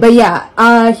 Season 1. But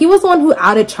yeah, he was the one who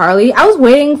outed Charlie. I was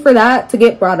waiting for that to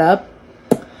get brought up,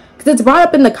 because it's brought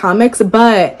up in the comics,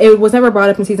 but it was never brought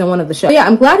up in Season 1 of the show. But yeah,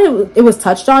 I'm glad it was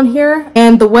touched on here.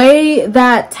 And the way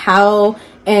that Tao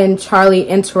and Charlie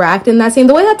interact in that scene,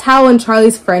 the way that Tao and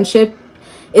Charlie's friendship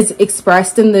is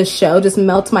expressed in this show just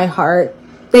melts my heart.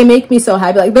 They make me so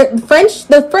happy. Like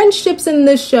the friendships in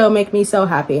this show make me so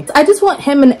happy. I just want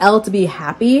him and Elle to be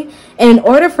happy. And in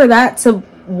order for that to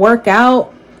work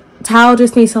out, Tao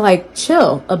just needs to like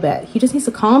chill a bit. He just needs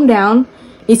to calm down,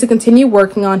 needs to continue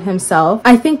working on himself.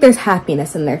 I think there's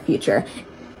happiness in their future.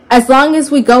 As long as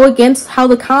we go against how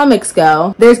the comics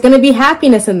go, there's going to be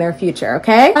happiness in their future,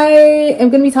 okay? I am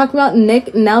going to be talking about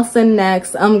Nick Nelson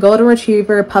next. Golden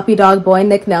Retriever, puppy dog boy,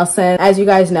 Nick Nelson. As you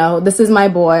guys know, this is my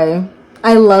boy.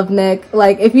 I love Nick.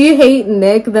 Like, if you hate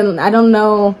Nick, then I don't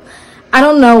know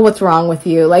what's wrong with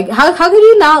you. Like, how could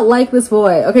you not like this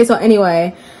boy? Okay, so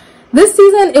anyway, this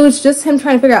season, it was just him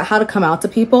trying to figure out how to come out to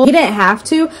people. He didn't have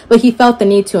to, but he felt the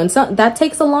need to. And so that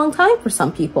takes a long time for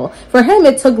some people. For him,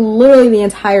 it took literally the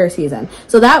entire season.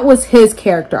 So that was his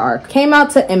character arc. Came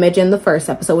out to Imogen in the first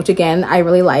episode, which again, I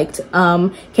really liked.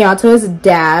 Came out to his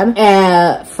dad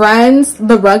and friends,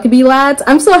 the rugby lads.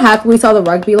 I'm so happy we saw the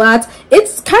rugby lads.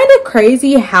 It's kind of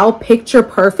crazy how picture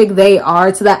perfect they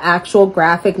are to the actual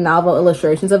graphic novel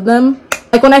illustrations of them.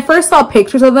 Like, when I first saw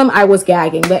pictures of them, I was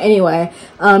gagging. But anyway,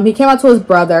 he came out to his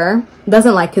brother,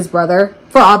 doesn't like his brother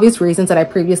for obvious reasons that I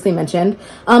previously mentioned.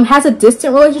 Has a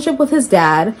distant relationship with his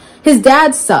dad. His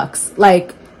dad sucks.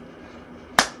 Like,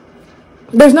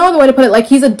 there's no other way to put it. Like,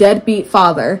 he's a deadbeat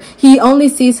father. He only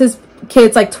sees his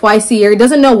kids like twice a year. He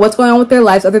doesn't know what's going on with their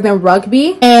lives other than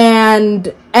rugby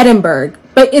and Edinburgh.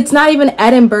 But it's not even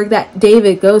Edinburgh that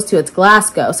David goes to, it's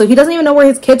Glasgow. So he doesn't even know where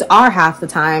his kids are half the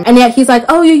time. And yet he's like,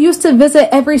 oh, you used to visit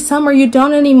every summer, you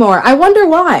don't anymore. I wonder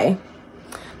why.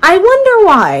 I wonder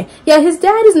why. Yeah, his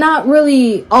dad is not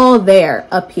really all there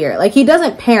up here. Like, he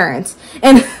doesn't parent.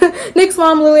 And Nick's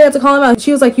mom literally had to call him out.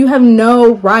 She was like, you have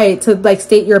no right to like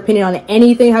state your opinion on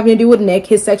anything having to do with Nick,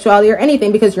 his sexuality or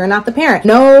anything, because you're not the parent.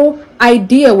 No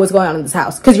idea what's going on in this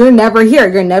house because you're never here.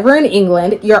 You're never in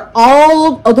England. You're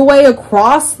all the way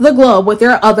across the globe with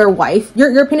your other wife.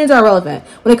 Your opinions are irrelevant.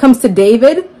 When it comes to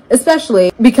David,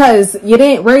 especially because you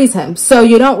didn't raise him, so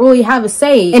you don't really have a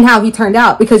say in how he turned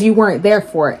out because you weren't there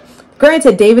for it.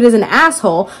 Granted, David is an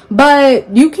asshole,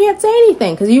 but you can't say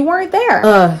anything because you weren't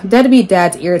there. Deadbeat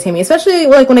dads irritate me, especially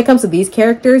like when it comes to these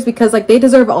characters because like they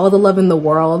deserve all the love in the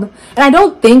world. And I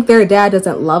don't think their dad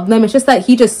doesn't love them. It's just that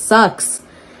he just sucks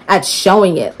at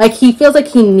showing it. Like, he feels like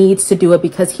he needs to do it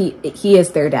because he is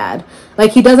their dad.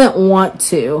 Like, he doesn't want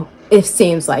to, it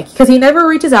seems like, because he never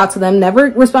reaches out to them,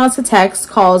 never responds to texts,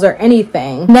 calls, or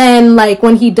anything. Then like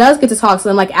when he does get to talk to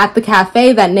them, like at the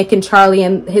cafe that Nick and Charlie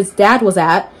and his dad was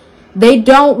at, they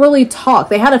don't really talk.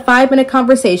 They had a 5-minute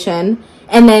conversation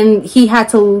and then he had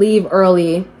to leave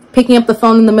early, picking up the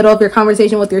phone in the middle of your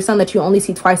conversation with your son that you only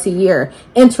see twice a year.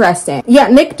 Interesting. Yeah,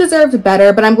 Nick deserves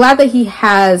better, but I'm glad that he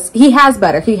has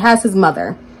better. He has his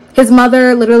mother. His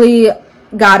mother, literally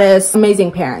goddess,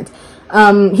 amazing parent.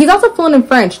 He's also fluent in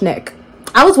French, Nick.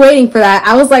 I was waiting for that.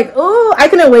 I was like, oh, I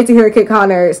couldn't wait to hear Kit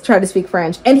Connors try to speak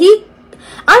French. And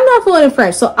I'm not fluent in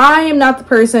French, so I am not the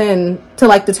person to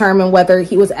like determine whether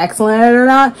he was excellent at it or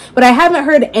not, but I haven't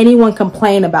heard anyone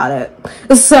complain about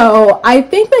it. So I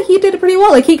think that he did it pretty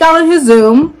well. Like, he got on his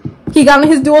Zoom, he got on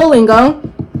his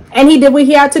Duolingo, and he did what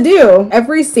he had to do.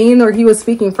 Every scene where he was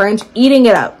speaking French, eating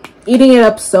it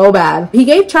up so bad. He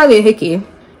gave Charlie a hickey.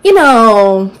 You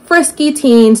know, frisky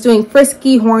teens doing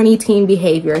frisky, horny teen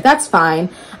behavior. That's fine.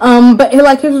 But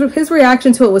like his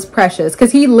reaction to it was precious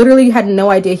because he literally had no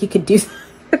idea he could do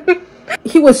that.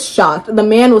 He was shocked. The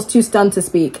man was too stunned to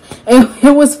speak. And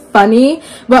it was funny,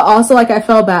 but also like I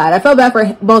felt bad. I felt bad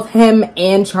for both him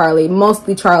and Charlie,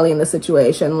 mostly Charlie in the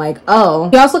situation. Like, oh.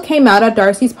 He also came out at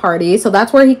Darcy's party, so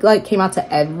that's where he like came out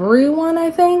to everyone,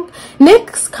 I think.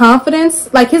 Nick's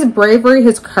confidence, like his bravery,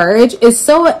 his courage is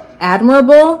so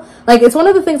admirable. Like, it's one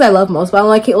of the things I love most about him.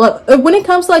 Like, look, when it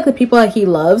comes to like the people that he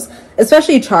loves,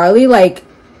 especially Charlie, like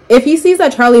if he sees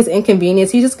that Charlie is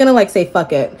inconvenienced, he's just gonna like say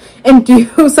fuck it and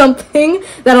do something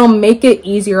that'll make it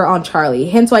easier on Charlie.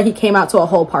 Hence why he came out to a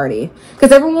whole party,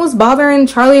 because everyone was bothering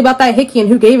Charlie about that hickey and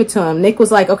who gave it to him. Nick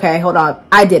was like, okay, hold on,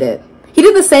 I did it. He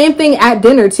did the same thing at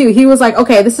dinner too. He was like,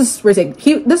 okay, this is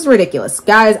ridiculous,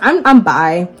 guys. I'm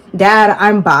bi. Dad,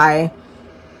 I'm bi.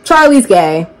 Charlie's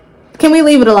gay. Can we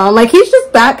leave it alone? Like, he's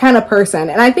just that kind of person.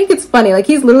 And I think it's funny. Like,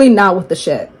 he's literally not with the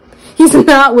shit. He's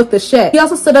not with the shit. He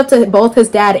also stood up to both his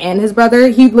dad and his brother.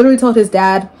 He literally told his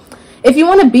dad, if you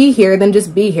want to be here, then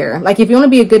just be here. Like, if you want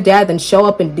to be a good dad, then show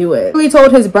up and do it. He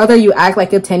told his brother, you act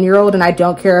like a 10-year-old and I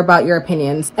don't care about your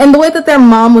opinions. And the way that their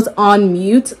mom was on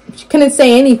mute, she couldn't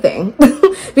say anything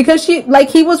because he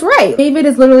was right. David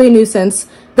is literally a nuisance.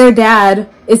 Their dad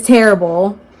is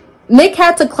terrible. Nick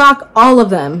had to clock all of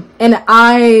them, and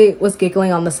I was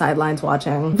giggling on the sidelines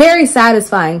watching. Very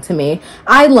satisfying to me.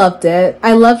 I loved it.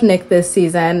 I loved Nick this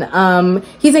season.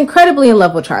 He's incredibly in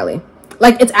love with Charlie.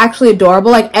 Like, it's actually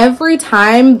adorable. Like, every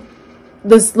time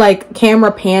this like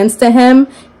camera pans to him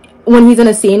when he's in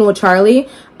a scene with Charlie,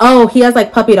 oh, he has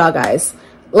like puppy dog eyes.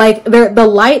 Like, the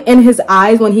light in his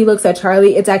eyes when he looks at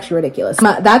Charlie, it's actually ridiculous.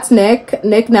 That's Nick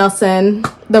Nelson,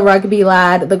 the rugby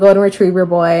lad, the golden retriever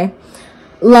boy.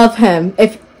 Love him.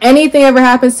 If anything ever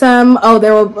happens to him,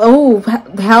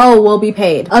 hell will be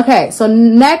paid. Okay, so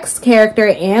next character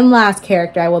and last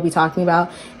character I will be talking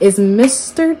about is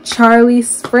Mr. Charlie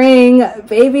Spring,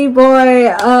 baby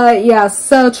boy. Yeah,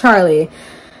 so Charlie.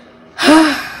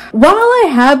 While I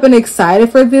have been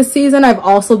excited for this season, I've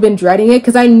also been dreading it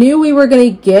because I knew we were gonna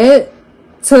get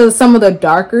to some of the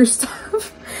darker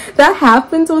stuff that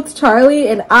happens with Charlie,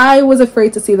 and I was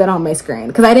afraid to see that on my screen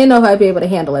because I didn't know if I'd be able to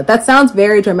handle it. That sounds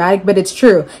very dramatic, but it's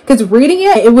true, because reading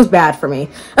it was bad for me.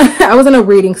 I was in a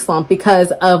reading slump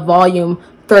because of volume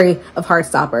 3 of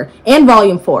Heartstopper and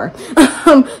volume 4.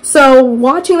 So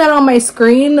watching that on my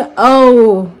screen,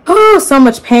 oh, so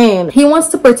much pain. He wants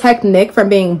to protect Nick from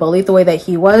being bullied the way that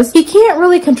he was. He can't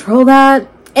really control that,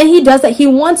 and he does that. He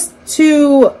wants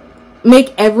to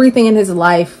make everything in his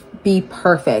life be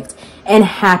perfect and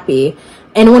happy,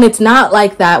 and when it's not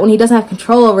like that, when he doesn't have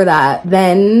control over that,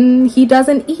 then he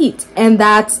doesn't eat, and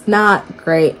that's not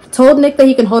great. Told Nick that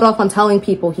he can hold off on telling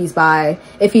people he's bi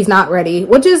if he's not ready,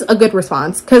 which is a good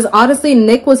response, because honestly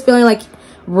Nick was feeling like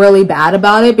really bad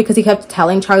about it because he kept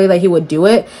telling Charlie that he would do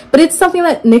it, but it's something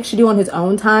that Nick should do on his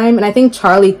own time. And I think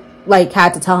Charlie like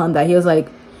had to tell him that. He was like,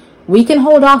 we can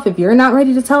hold off if you're not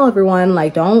ready to tell everyone,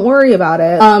 like, don't worry about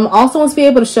it. Also wants to be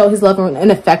able to show his love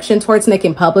and affection towards Nick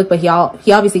in public, but he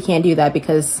obviously can't do that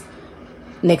because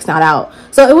Nick's not out.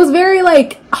 So it was very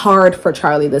like hard for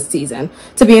Charlie this season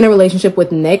to be in a relationship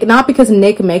with Nick, not because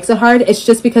Nick makes it hard, it's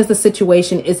just because the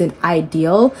situation isn't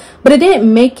ideal. But it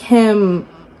didn't make him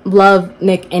love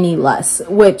Nick any less,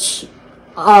 which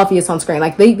obvious on screen.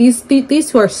 Like these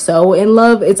two are so in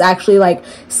love, it's actually like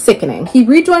sickening. He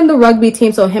rejoined the rugby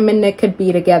team so him and Nick could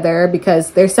be together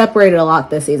because they're separated a lot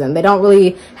this season. They don't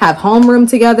really have homeroom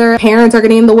together. Parents are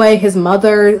getting in the way. His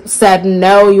mother said,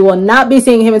 no, you will not be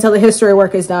seeing him until the history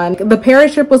work is done. The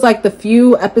parent trip was like the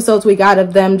few episodes we got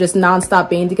of them just non-stop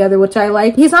being together, which I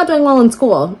like. He's not doing well in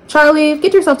school. Charlie,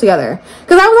 get yourself together.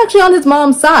 Because I was actually on his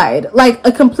mom's side. Like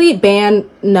a complete ban,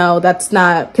 no, that's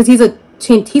not, because he's a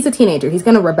teenager, he's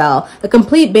gonna rebel. A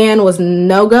complete ban was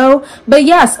no-go, but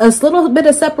yes, a little bit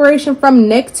of separation from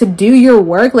Nick to do your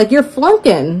work. Like, you're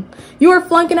flunking, you are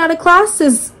flunking out of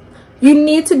classes, you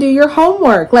need to do your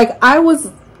homework. Like, I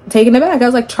was taken aback. I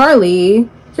was like, Charlie,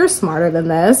 you're smarter than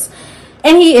this.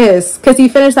 And he is, because he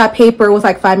finished that paper with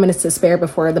like 5 minutes to spare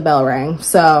before the bell rang.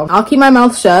 So I'll keep my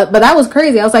mouth shut, but that was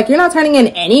crazy. I was like, you're not turning in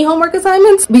any homework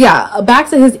assignments? But yeah, back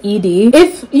to his ED.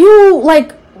 If you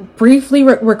like briefly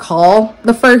recall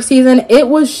the first season, it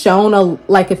was shown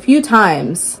like a few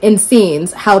times in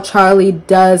scenes how Charlie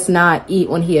does not eat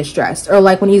when he is stressed, or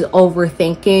like when he's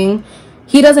overthinking,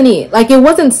 he doesn't eat. Like, it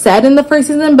wasn't said in the first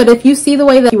season, but if you see the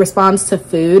way that he responds to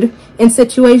food in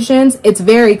situations, it's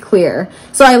very clear.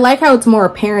 So I like how it's more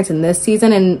apparent in this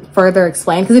season and further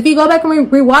explained, because if you go back and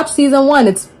rewatch season 1,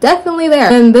 it's definitely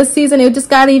there. And this season it just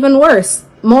got even worse,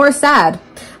 more sad.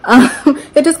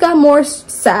 It just got more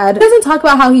sad. He doesn't talk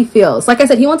about how he feels. Like I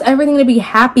said, he wants everything to be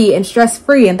happy and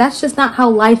stress-free, and that's just not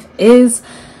how life is.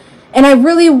 And I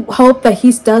really hope that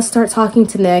he does start talking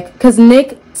to Nick, because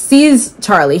Nick sees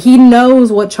Charlie. He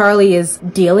knows what Charlie is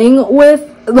dealing with.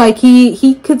 Like,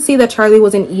 he could see that Charlie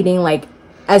wasn't eating like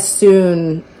as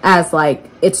soon as like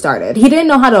it started. He didn't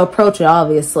know how to approach it,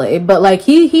 obviously, but like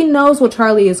he knows what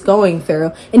Charlie is going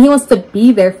through, and he wants to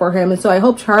be there for him. And so I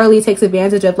hope Charlie takes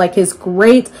advantage of like his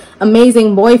great,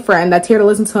 amazing boyfriend that's here to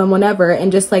listen to him whenever,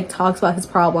 and just like talks about his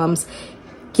problems,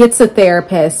 gets a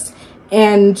therapist,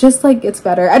 and just like gets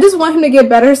better. I just want him to get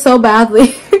better so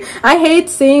badly. I hate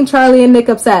seeing Charlie and Nick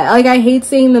upset. Like, I hate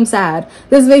seeing them sad.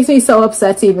 This makes me so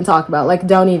upset to even talk about. Like,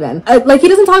 don't even. Like, he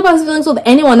doesn't talk about his feelings with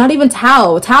anyone, not even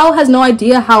Tao. Tao has no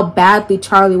idea how badly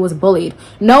Charlie was bullied.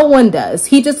 No one does.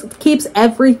 He just keeps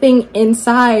everything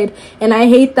inside, and I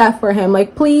hate that for him.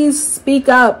 Like, please speak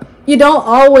up. You don't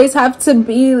always have to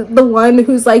be the one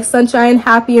who's like sunshine,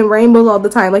 happy, and rainbows all the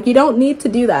time. Like, you don't need to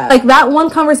do that. Like, that one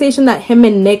conversation that him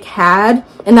and Nick had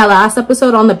in that last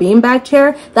episode on the beanbag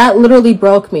chair, that literally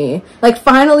broke me. Like,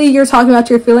 finally you're talking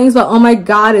about your feelings, but oh my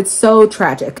god, it's so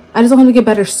tragic. I just want him to get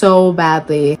better so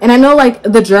badly. And I know like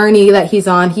the journey that he's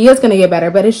on, he is gonna get better,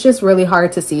 but it's just really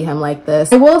hard to see him like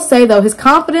this. I will say though, his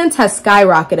confidence has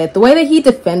skyrocketed. The way that he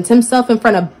defends himself in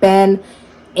front of Ben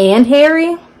and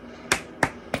Harry,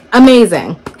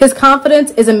 amazing. His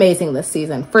confidence is amazing this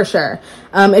season, for sure.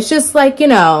 It's just like, you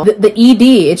know, the ED,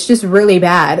 it's just really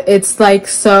bad. It's like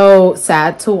so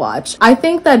sad to watch. I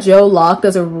think that Joe Locke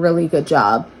does a really good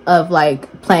job of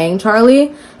like playing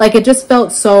Charlie. Like, it just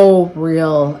felt so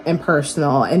real and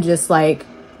personal and just like,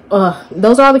 ugh,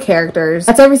 those are all the characters.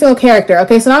 That's every single character.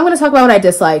 Okay, so now I'm going to talk about what I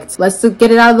disliked. Let's get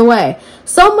it out of the way.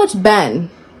 So much Ben.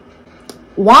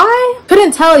 Why?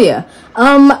 Couldn't tell you.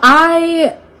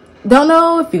 I don't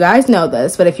know if you guys know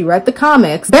this, but if you read the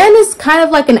comics, Ben is kind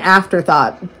of like an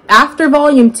afterthought. After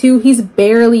volume 2, he's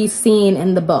barely seen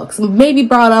in the books, maybe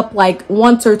brought up like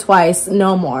once or twice,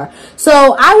 no more.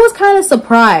 So I was kind of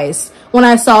surprised when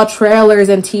I saw trailers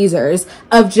and teasers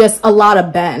of just a lot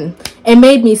of Ben. It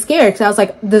made me scared because I was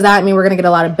like, does that mean we're gonna get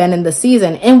a lot of Ben in the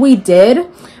season? And we did,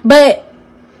 but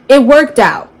it worked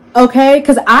out, okay?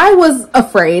 Because I was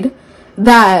afraid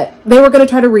that they were gonna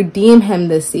try to redeem him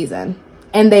this season.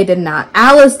 And they did not.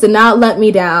 Alice did not let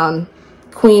me down.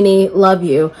 Queenie, love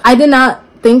you. I did not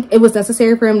think it was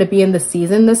necessary for him to be in the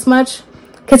season this much,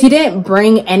 because he didn't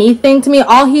bring anything to me.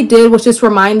 All he did was just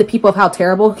remind the people of how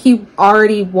terrible he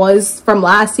already was from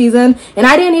last season. And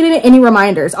I didn't need any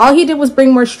reminders. All he did was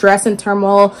bring more stress and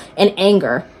turmoil and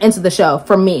anger into the show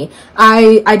for me.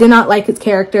 I did not like his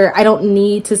character. I don't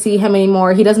need to see him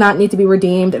anymore. He does not need to be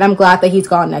redeemed. And I'm glad that he's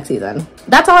gone next season.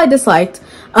 That's all I disliked.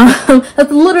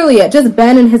 That's literally it. Just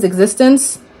Ben and his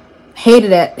existence.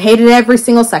 Hated it. Hated every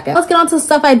single second. Let's get on to the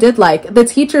stuff I did like. The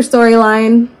teacher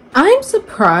storyline. I'm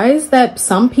surprised that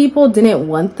some people didn't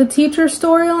want the teacher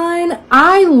storyline.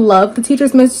 I love the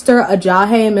teachers, Mr.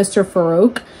 Ajayi and Mr.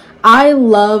 Farouk. I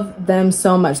love them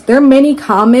so much. Their mini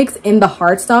comics in the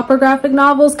Heartstopper graphic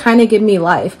novels kind of give me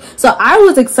life. So I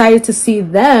was excited to see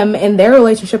them and their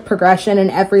relationship progression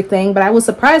and everything, but I was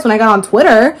surprised when I got on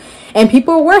Twitter and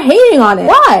people were hating on it.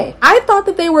 Why? I thought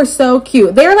that they were so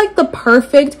cute. They're like the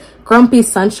perfect grumpy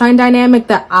sunshine dynamic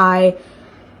that I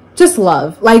just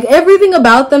love. Like, everything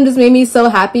about them just made me so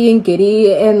happy and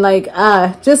giddy and like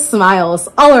just smiles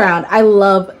all around. I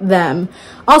love them.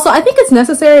 Also, I think it's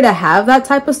necessary to have that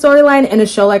type of storyline in a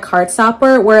show like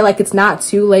Heartstopper, where like it's not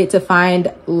too late to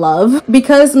find love,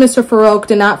 because Mr. Farouk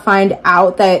did not find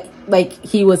out that like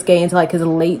he was gay until like his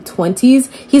late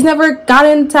 20s. He's never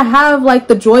gotten to have like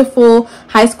the joyful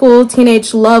high school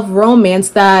teenage love romance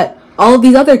that all of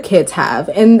these other kids have.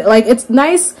 And like, it's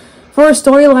nice for a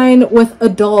storyline with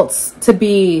adults to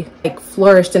be like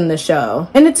flourished in the show.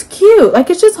 And it's cute. Like,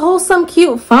 it's just wholesome,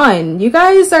 cute fun. You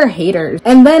guys are haters.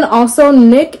 And then also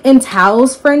Nick and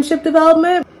Tao's friendship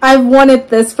development. I've wanted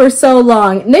this for so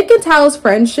long. Nick and Tao's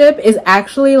friendship is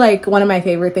actually like one of my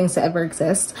favorite things to ever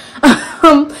exist.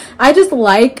 I just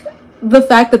like the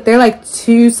fact that they're like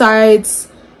two sides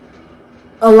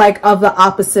like of the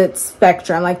opposite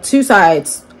spectrum, like two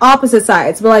sides, opposite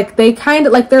sides, but like they kind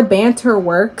of like their banter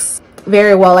works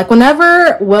very well. Like,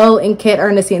 whenever Will and Kit are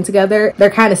in a scene together, they're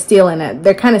kind of stealing it.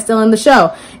 They're kind of stealing the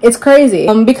show. It's crazy.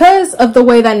 Because of the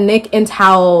way that Nick and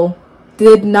Tao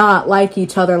did not like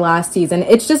each other last season,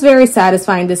 it's just very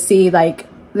satisfying to see like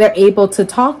they're able to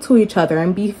talk to each other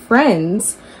and be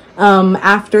friends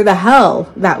after the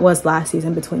hell that was last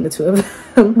season between the two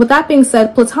of them. With that being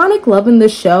said, platonic love in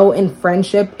this show and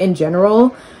friendship in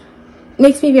general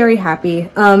makes me very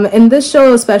happy. In this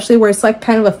show especially, where it's like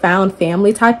kind of a found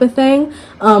family type of thing,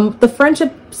 the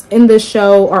friendships in this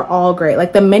show are all great.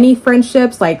 Like the many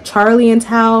friendships like Charlie and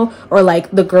Tao, or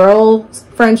like the girl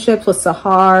friendships with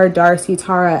Sahar, Darcy,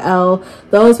 Tara, Elle,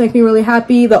 those make me really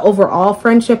happy. The overall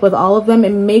friendship with all of them, it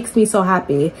makes me so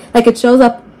happy. Like, it shows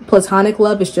up platonic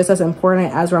love is just as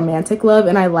important as romantic love,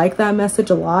 and I like that message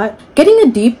a lot. Getting a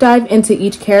deep dive into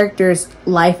each character's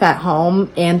life at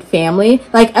home and family,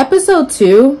 like episode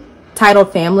 2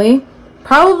 titled Family,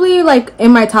 probably like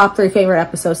in my top 3 favorite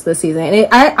episodes this season. And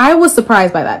I was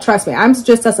surprised by that. Trust me, I'm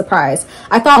just as surprised.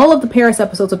 I thought all of the Paris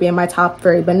episodes would be in my top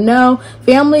 3, but no,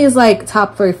 Family is like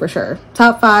top 3 for sure.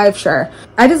 Top 5, sure.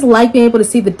 I just like being able to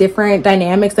see the different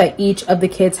dynamics that each of the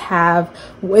kids have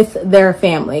with their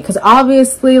family, because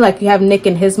obviously like you have Nick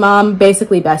and his mom,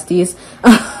 basically besties.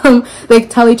 They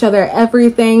tell each other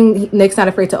everything. Nick's not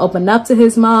afraid to open up to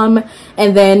his mom.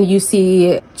 And then you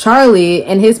see Charlie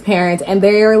and his parents, and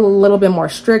they're a little bit more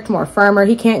strict, more firmer.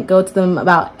 He can't go to them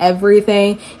about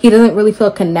everything. He doesn't really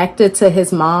feel connected to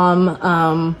his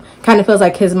mom. Kind of feels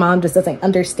like his mom just doesn't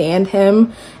understand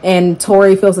him, and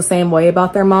Tori feels the same way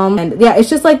about their mom. And yeah, it's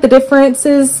just like the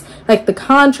differences, like the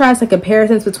contrast and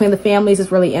comparisons between the families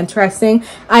is really interesting.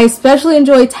 I especially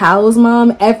enjoy Tao's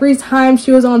mom. Every time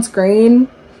she was on screen,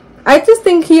 I just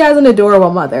think he has an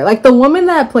adorable mother. Like the woman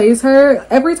that plays her,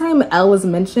 every time Elle is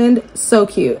mentioned, so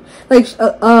cute.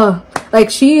 Like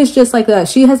she is just like that.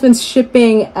 She has been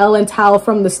shipping Elle and Tal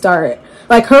from the start.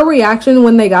 Like her reaction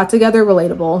when they got together,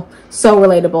 relatable. So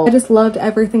relatable. I just loved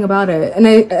everything about it. And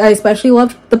I especially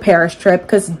loved the Paris trip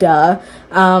because duh.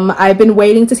 I've been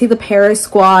waiting to see the Paris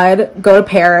squad go to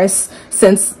Paris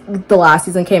since the last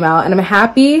season came out. And I'm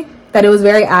happy that it was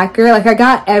very accurate. Like I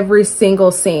got every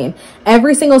single scene.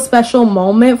 Every single special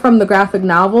moment from the graphic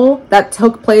novel that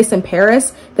took place in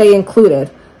Paris, they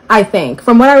included. I think.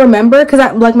 From what I remember,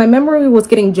 because like my memory was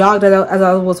getting jogged as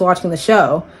I was watching the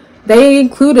show. They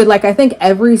included like I think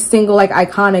every single like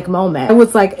iconic moment. It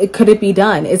was like, could it be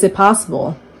done? Is it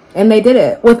possible? And they did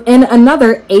it within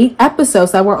another 8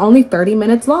 episodes that were only 30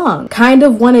 minutes long. Kind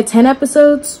of wanted 10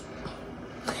 episodes,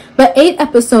 but 8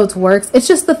 episodes works. It's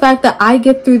just the fact that I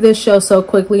get through this show so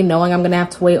quickly knowing I'm gonna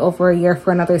have to wait over a year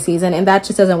for another season, and that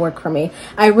just doesn't work for me.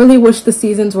 I really wish the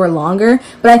seasons were longer,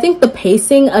 but I think the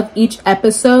pacing of each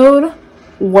episode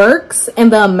works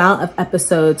and the amount of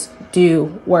episodes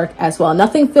do work as well.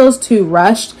 Nothing feels too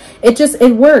rushed.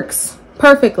 It works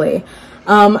perfectly.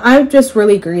 I'm just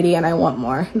really greedy and I want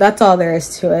more. That's all there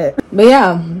is to it. But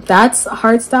yeah, that's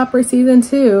Heartstopper season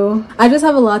 2. I just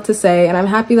have a lot to say and I'm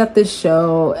happy that this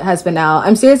show has been out.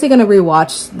 I'm seriously gonna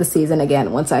rewatch the season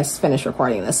again once I finish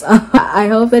recording this. I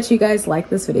hope that you guys liked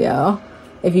this video.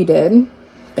 If you did,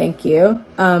 thank you.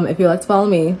 If you'd like to follow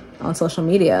me on social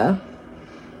media,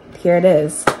 here it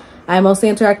is. I mostly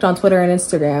interact on Twitter and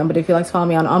Instagram, but if you'd like to follow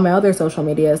me on all my other social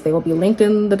medias, they will be linked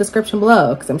in the description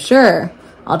below, because I'm sure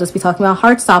I'll just be talking about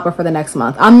Heartstopper for the next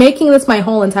month. I'm making this my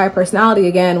whole entire personality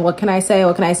again. What can I say?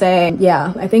 What can I say?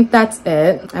 Yeah, I think that's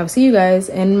it. I will see you guys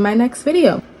in my next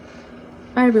video.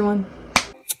 Bye, everyone.